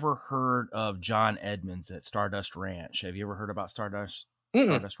you ever heard of John Edmonds at Stardust Ranch? Have you ever heard about Stardust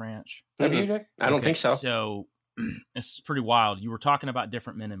Ranch? Have you, Jay? I don't think so. So this is pretty wild. You were talking about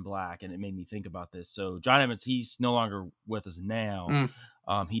different Men in Black, and it made me think about this. So John Edmonds, he's no longer with us now.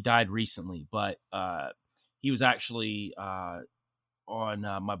 He died recently, but he was actually on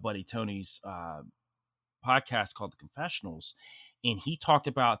my buddy Tony's podcast called The Confessionals, and he talked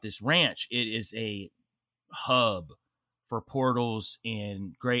about this ranch. It is a hub for portals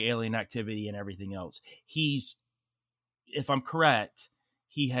and gray alien activity and everything else. He's, if I'm correct,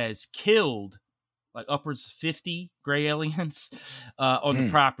 he has killed like upwards of 50 gray aliens on the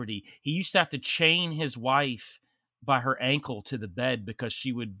property. He used to have to chain his wife by her ankle to the bed because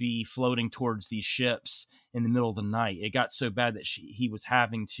she would be floating towards these ships in the middle of the night. It got so bad that he was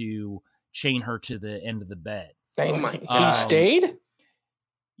having to chain her to the end of the bed. Oh my God. He stayed?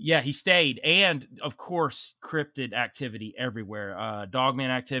 Yeah, he stayed. And, of course, cryptid activity everywhere.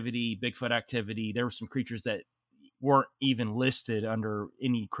 Dogman activity, Bigfoot activity. There were some creatures that weren't even listed under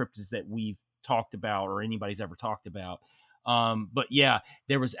any cryptids that we've talked about or anybody's ever talked about. But, yeah,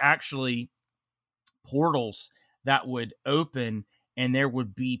 there was actually portals that would open, and there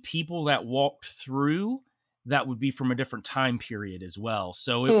would be people that walked through that would be from a different time period as well.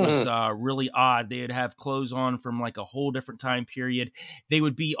 So it was really odd. They would have clothes on from like a whole different time period. They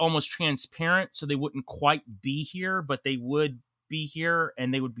would be almost transparent, so they wouldn't quite be here, but they would be here,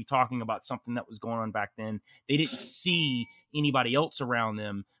 and they would be talking about something that was going on back then. They didn't see anybody else around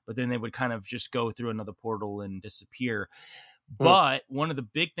them, but then they would kind of just go through another portal and disappear. But one of the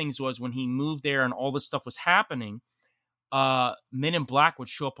big things was when he moved there and all this stuff was happening, Men in Black would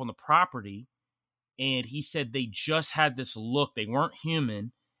show up on the property. And he said they just had this look. They weren't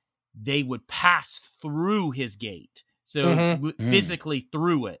human. They would pass through his gate. So physically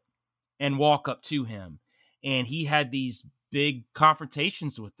through it and walk up to him. And he had these big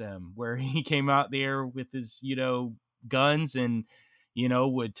confrontations with them where he came out there with his, guns and,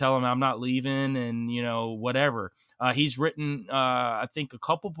 would tell them I'm not leaving and, whatever. He's written, I think, a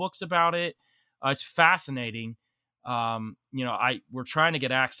couple books about it. It's fascinating. We're trying to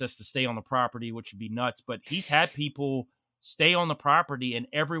get access to stay on the property, which would be nuts, but he's had people stay on the property, and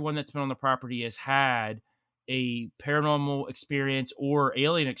everyone that's been on the property has had a paranormal experience or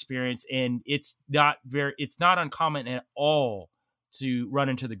alien experience. And it's not uncommon at all to run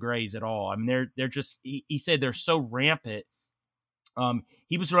into the Greys at all. I mean, they're just, he said they're so rampant.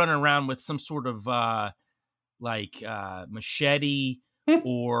 He was running around with some sort of, machete,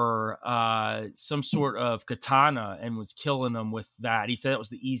 or some sort of katana and was killing them with that. He said that was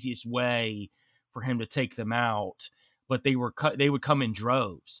the easiest way for him to take them out, but they would come in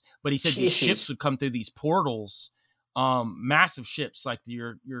droves. But he said these ships would come through these portals, massive ships, like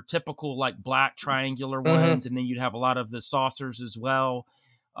your typical like black triangular ones, and then you'd have a lot of the saucers as well.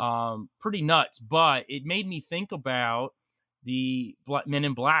 Pretty nuts. But it made me think about the Men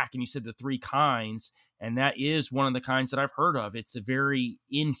in Black, and you said the three kinds. And that is one of the kinds that I've heard of. It's a very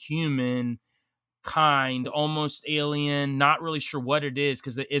inhuman kind, almost alien, not really sure what it is,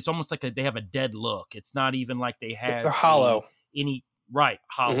 because it's almost like they have a dead look. It's not even like they have... They're hollow.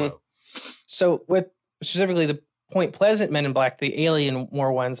 Hollow. So with specifically the Point Pleasant Men in Black, the alien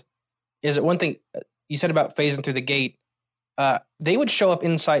war ones, is it one thing you said about phasing through the gate, they would show up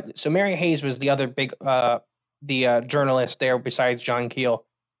inside... So Mary Hayes was the other big journalist there besides John Keel.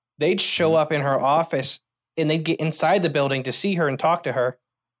 They'd show up in her office and they'd get inside the building to see her and talk to her.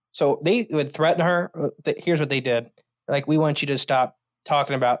 So they would threaten her. Here's what they did. Like, we want you to stop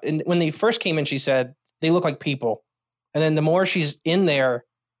talking about. And when they first came in, she said, they look like people. And then the more she's in there,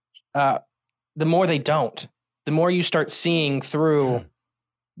 the more they don't. The more you start seeing through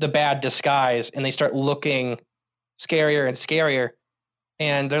the bad disguise and they start looking scarier and scarier.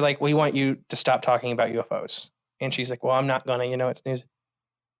 And they're like, we want you to stop talking about UFOs. And she's like, well, I'm not gonna, it's news.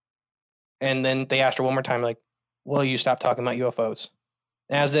 And then they asked her one more time, like, will you stop talking about UFOs?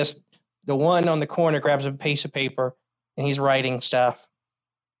 And as the one on the corner grabs a piece of paper and he's writing stuff.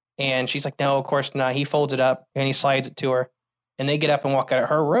 And she's like, no, of course not. He folds it up and he slides it to her. And they get up and walk out of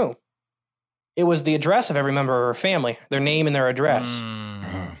her room. It was the address of every member of her family, their name and their address.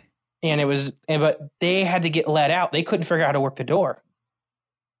 But they had to get let out. They couldn't figure out how to work the door.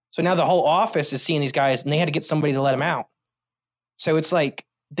 So now the whole office is seeing these guys and they had to get somebody to let them out. So it's like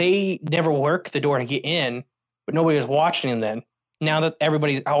they never worked the door to get in, but nobody was watching them then. Now that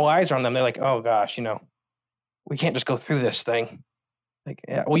all eyes are on them, they're like, oh gosh, we can't just go through this thing. Like,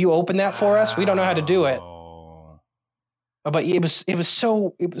 yeah, will you open that for us? We don't know how to do it. But it was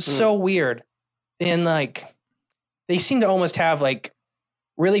so weird. And like, they seem to almost have like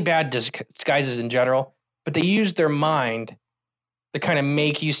really bad disguises in general, but they use their mind to kind of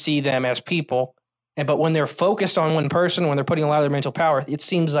make you see them as people. But when they're focused on one person, when they're putting a lot of their mental power, it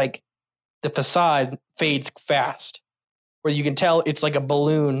seems like the facade fades fast, where you can tell it's like a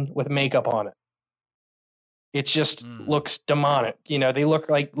balloon with makeup on it. It just looks demonic. They look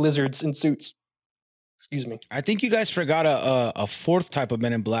like lizards in suits. Excuse me. I think you guys forgot a fourth type of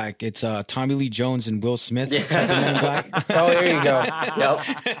Men in Black. It's Tommy Lee Jones and Will Smith type of Men in Black. Oh, there you go. Yep.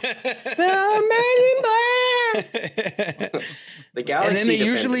 The Men in Black. The galaxy. And then they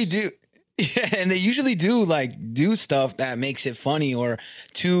usually do. Yeah, and they usually do stuff that makes it funny or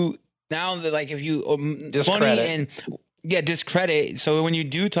now that like if you funny and discredit. So when you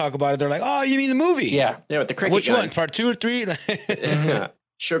do talk about it, they're like, "Oh, you mean the movie?" Yeah, with the cricket. Which gun. one? Part 2 or 3?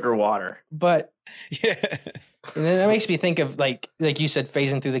 Sugar water. But yeah, and then that makes me think of like you said,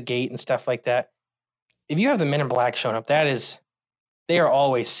 phasing through the gate and stuff like that. If you have the Men in Black showing up, they are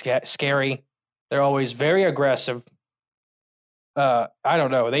always scary. They're always very aggressive. I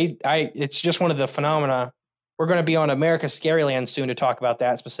don't know. It's just one of the phenomena. We're going to be on America's Scaryland soon to talk about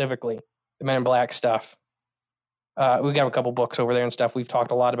that specifically, the Men in Black stuff. We got a couple books over there and stuff. We've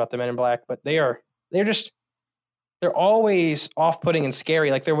talked a lot about the Men in Black, but they're always off-putting and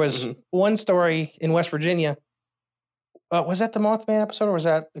scary. Like there was one story in West Virginia. Was that the Mothman episode or was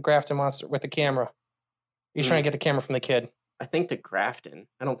that the Grafton Monster with the camera? He's trying to get the camera from the kid. I think the Grafton.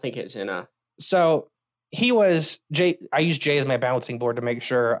 I don't think it's in a. So he was Jay. I use Jay as my bouncing board to make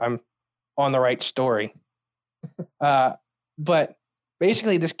sure I'm on the right story. But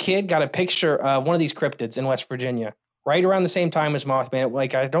basically, this kid got a picture of one of these cryptids in West Virginia right around the same time as Mothman.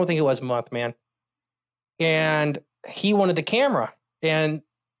 Like I don't think it was Mothman, and he wanted the camera,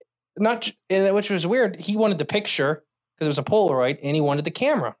 which was weird. He wanted the picture because it was a Polaroid, and he wanted the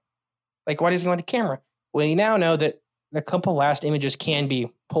camera. Like, why does he want the camera? Well, you now know that a couple last images can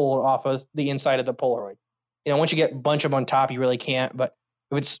be pulled off of the inside of the Polaroid. Once you get a bunch of them on top, you really can't. But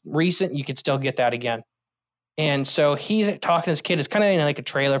if it's recent, you could still get that again. And so he's talking to this kid. It's kind of in like a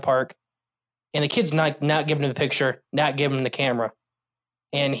trailer park. And the kid's not giving him the picture, not giving him the camera.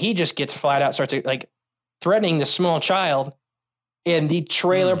 And he just gets flat out, starts like threatening the small child. And the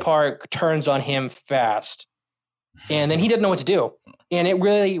trailer park turns on him fast. And then he didn't know what to do. And it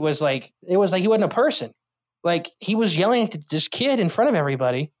really was like, he wasn't a person. Like he was yelling at this kid in front of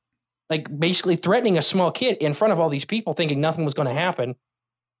everybody, like basically threatening a small kid in front of all these people thinking nothing was going to happen.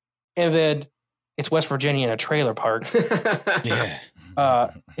 And then it's West Virginia in a trailer park. Yeah.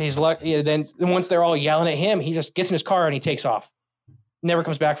 He's lucky. Then once they're all yelling at him, he just gets in his car and he takes off. Never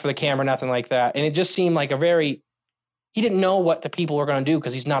comes back for the camera, nothing like that. And it just seemed like he didn't know what the people were going to do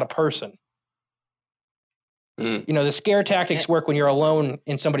because he's not a person. The scare tactics work when you're alone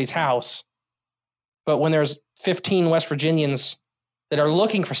in somebody's house. But when there's 15 West Virginians that are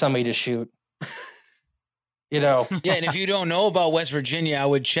looking for somebody to shoot, Yeah, and if you don't know about West Virginia, I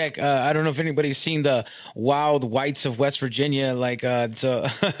would check. I don't know if anybody's seen the Wild Whites of West Virginia, like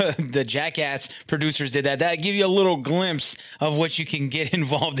the Jackass producers did that. That give you a little glimpse of what you can get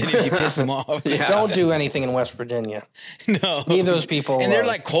involved in if you piss them off. Yeah. Don't do anything in West Virginia. No. Leave those people And they're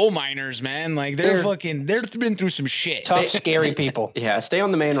like coal miners, man. Like they've been through some shit. Tough, scary people. Yeah, stay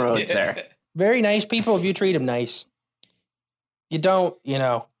on the main roads there. Very nice people if you treat them nice. You don't,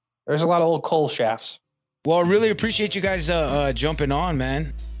 there's a lot of old coal shafts. Well, I really appreciate you guys jumping on,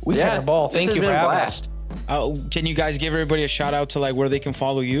 man. We had a ball. Thank you for having us. Can you guys give everybody a shout out to like where they can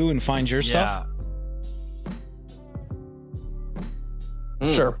follow you and find your stuff?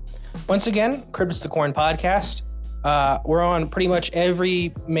 Sure. Once again, Cryptids the Corn podcast. We're on pretty much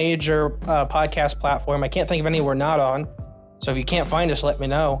every major podcast platform. I can't think of any we're not on. So if you can't find us, let me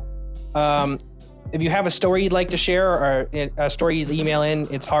know. If you have a story you'd like to share or a story you'd email in,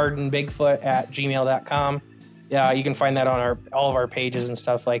 it's hardandbigfoot@gmail.com. You can find that on all of our pages and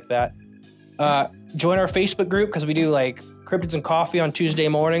stuff like that. Join our Facebook group because we do like Cryptids and Coffee on Tuesday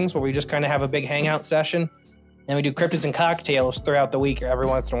mornings where we just kind of have a big hangout session. And we do Cryptids and Cocktails throughout the week every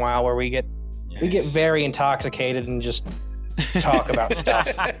once in a while where we get very intoxicated and just talk about stuff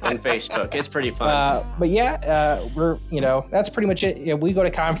on Facebook. It's pretty fun. But we're, that's pretty much it. We go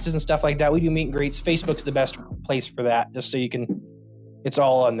to conferences and stuff like that. We do meet and greets. Facebook's the best place for that, just so it's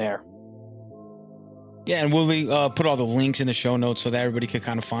all on there. Yeah, and we'll put all the links in the show notes so that everybody can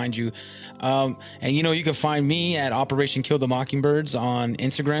kind of find you. And you can find me at Operation Kill the Mockingbirds on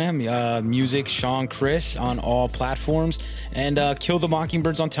Instagram, music Sean Chris on all platforms, and Kill the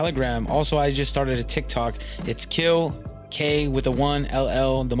Mockingbirds on Telegram. Also, I just started a TikTok. It's Kill K with a 1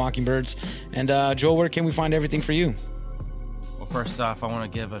 LL the Mockingbirds. And Joel, where can we find everything for you? Well, first off, I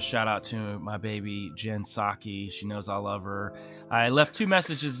want to give a shout out to my baby Jen Saki. She knows I love her. I left 2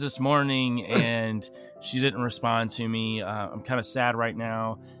 messages this morning and she didn't respond to me. I'm kind of sad right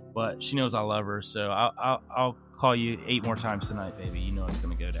now, but she knows I love her. So I'll call you 8 more times tonight, baby. You know it's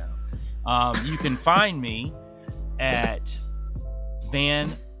going to go down. You can find me at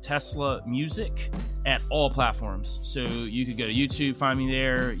Van Tesla Music at all platforms. So you could go to YouTube, find me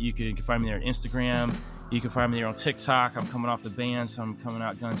there. You can find me there on Instagram. You can find me there on TikTok. I'm coming off the band, so I'm coming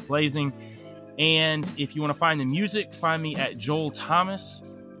out guns blazing. And if you want to find the music, find me at Joel Thomas,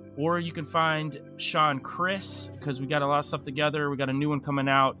 or you can find Sean Chris, because we got a lot of stuff together. We got a new one coming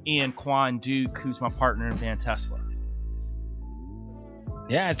out, and Quan Duke, who's my partner in Van Tesla.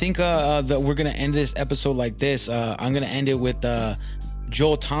 Yeah, I think that we're going to end this episode like this. I'm going to end it with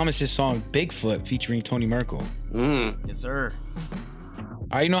Joel Thomas's song Bigfoot featuring Tony Merkel. Yes, sir.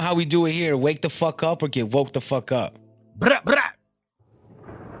 All right, you know how we do it here. Wake the fuck up or get woke the fuck up. Brah, brah.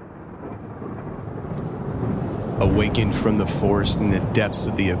 Awakened from the forest in the depths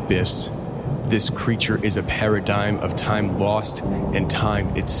of the abyss, this creature is a paradigm of time lost and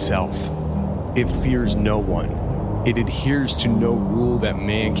time itself. It fears no one. It adheres to no rule that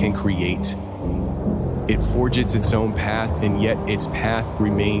man can create. It forges its own path, and yet its path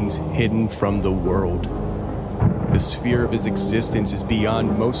remains hidden from the world. The sphere of its existence is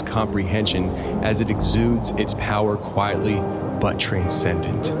beyond most comprehension as it exudes its power quietly but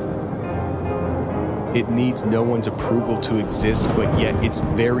transcendent. It needs no one's approval to exist, but yet its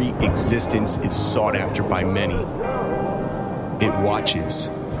very existence is sought after by many. It watches.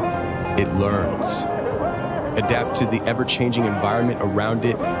 It learns. Adapts to the ever-changing environment around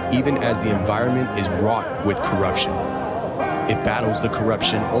it, even as the environment is wrought with corruption. It battles the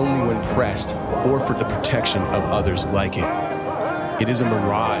corruption only when pressed or for the protection of others like it. It is a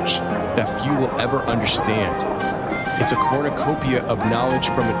mirage that few will ever understand. It's a cornucopia of knowledge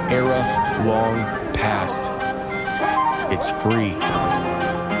from an era long past. It's free.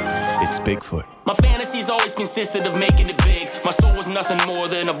 It's Bigfoot. My fantasies always consisted of making it big. My soul was nothing more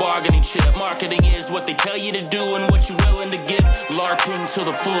than a bargaining chip. Marketing is what they tell you to do and what you're willing to give. LARPing to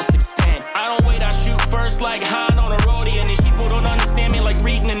the fullest extent. I don't wait, I shoot first like Han on a Rodian. And sheeple don't understand me like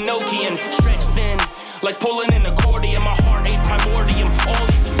reading a Nokian. Stretched thin, like pulling an accordion. My heart ain't primordium. All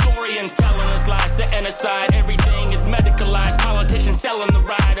these historians telling us lies, setting aside. Everything is medicalized. Politicians selling the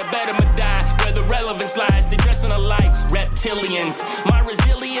ride. I bet 'em a die where the relevance lies. They dressing alike, reptilians. My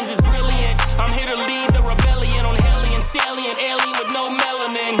resilience is brilliant. I'm here to lead the rebellion on Hellion, salient, alien with no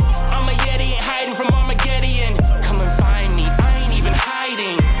melanin. I'm a Yeti, ain't hiding from Armageddon. Come and find me, I ain't even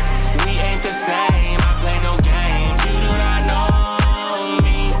hiding. We ain't the same, I play no games. You do not know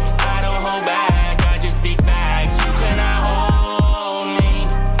me, I don't hold back, I just speak facts. You cannot hold me.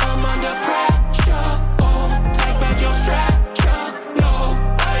 I'm under pressure, oh, take back your structure. No,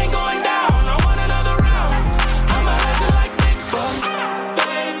 I ain't going down, I want another round. I'm a legend like Bigfoot.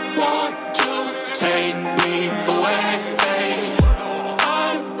 They want to take me away.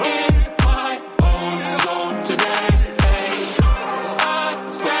 I'm in my own zone today. I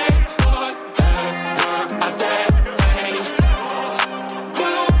say whatever I say.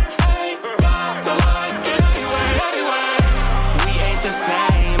 You ain't got to like it anyway. We ain't the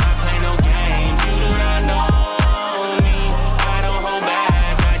same, I play no games. You do not know me, I don't hold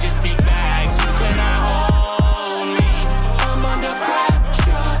back, I just speak facts. You cannot hold me. I'm under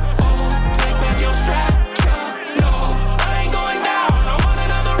pressure, oh, take back your structure. No, I ain't going down, I want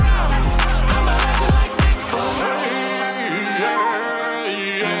another round. I'm a legend like Bigfoot.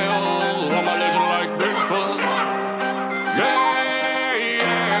 Yeah, I'm a legend like Bigfoot. Yeah,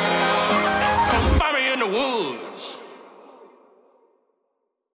 come find me in the woods.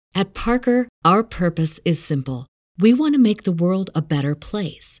 At Parker, our purpose is simple. We want to make the world a better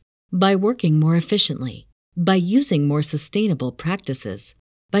place by working more efficiently, by using more sustainable practices,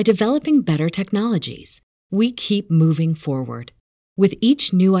 by developing better technologies, we keep moving forward. With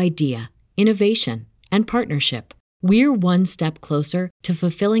each new idea, innovation, and partnership, we're one step closer to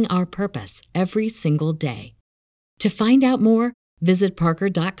fulfilling our purpose every single day. To find out more, visit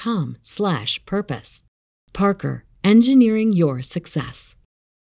parker.com/purpose. Parker, engineering your success.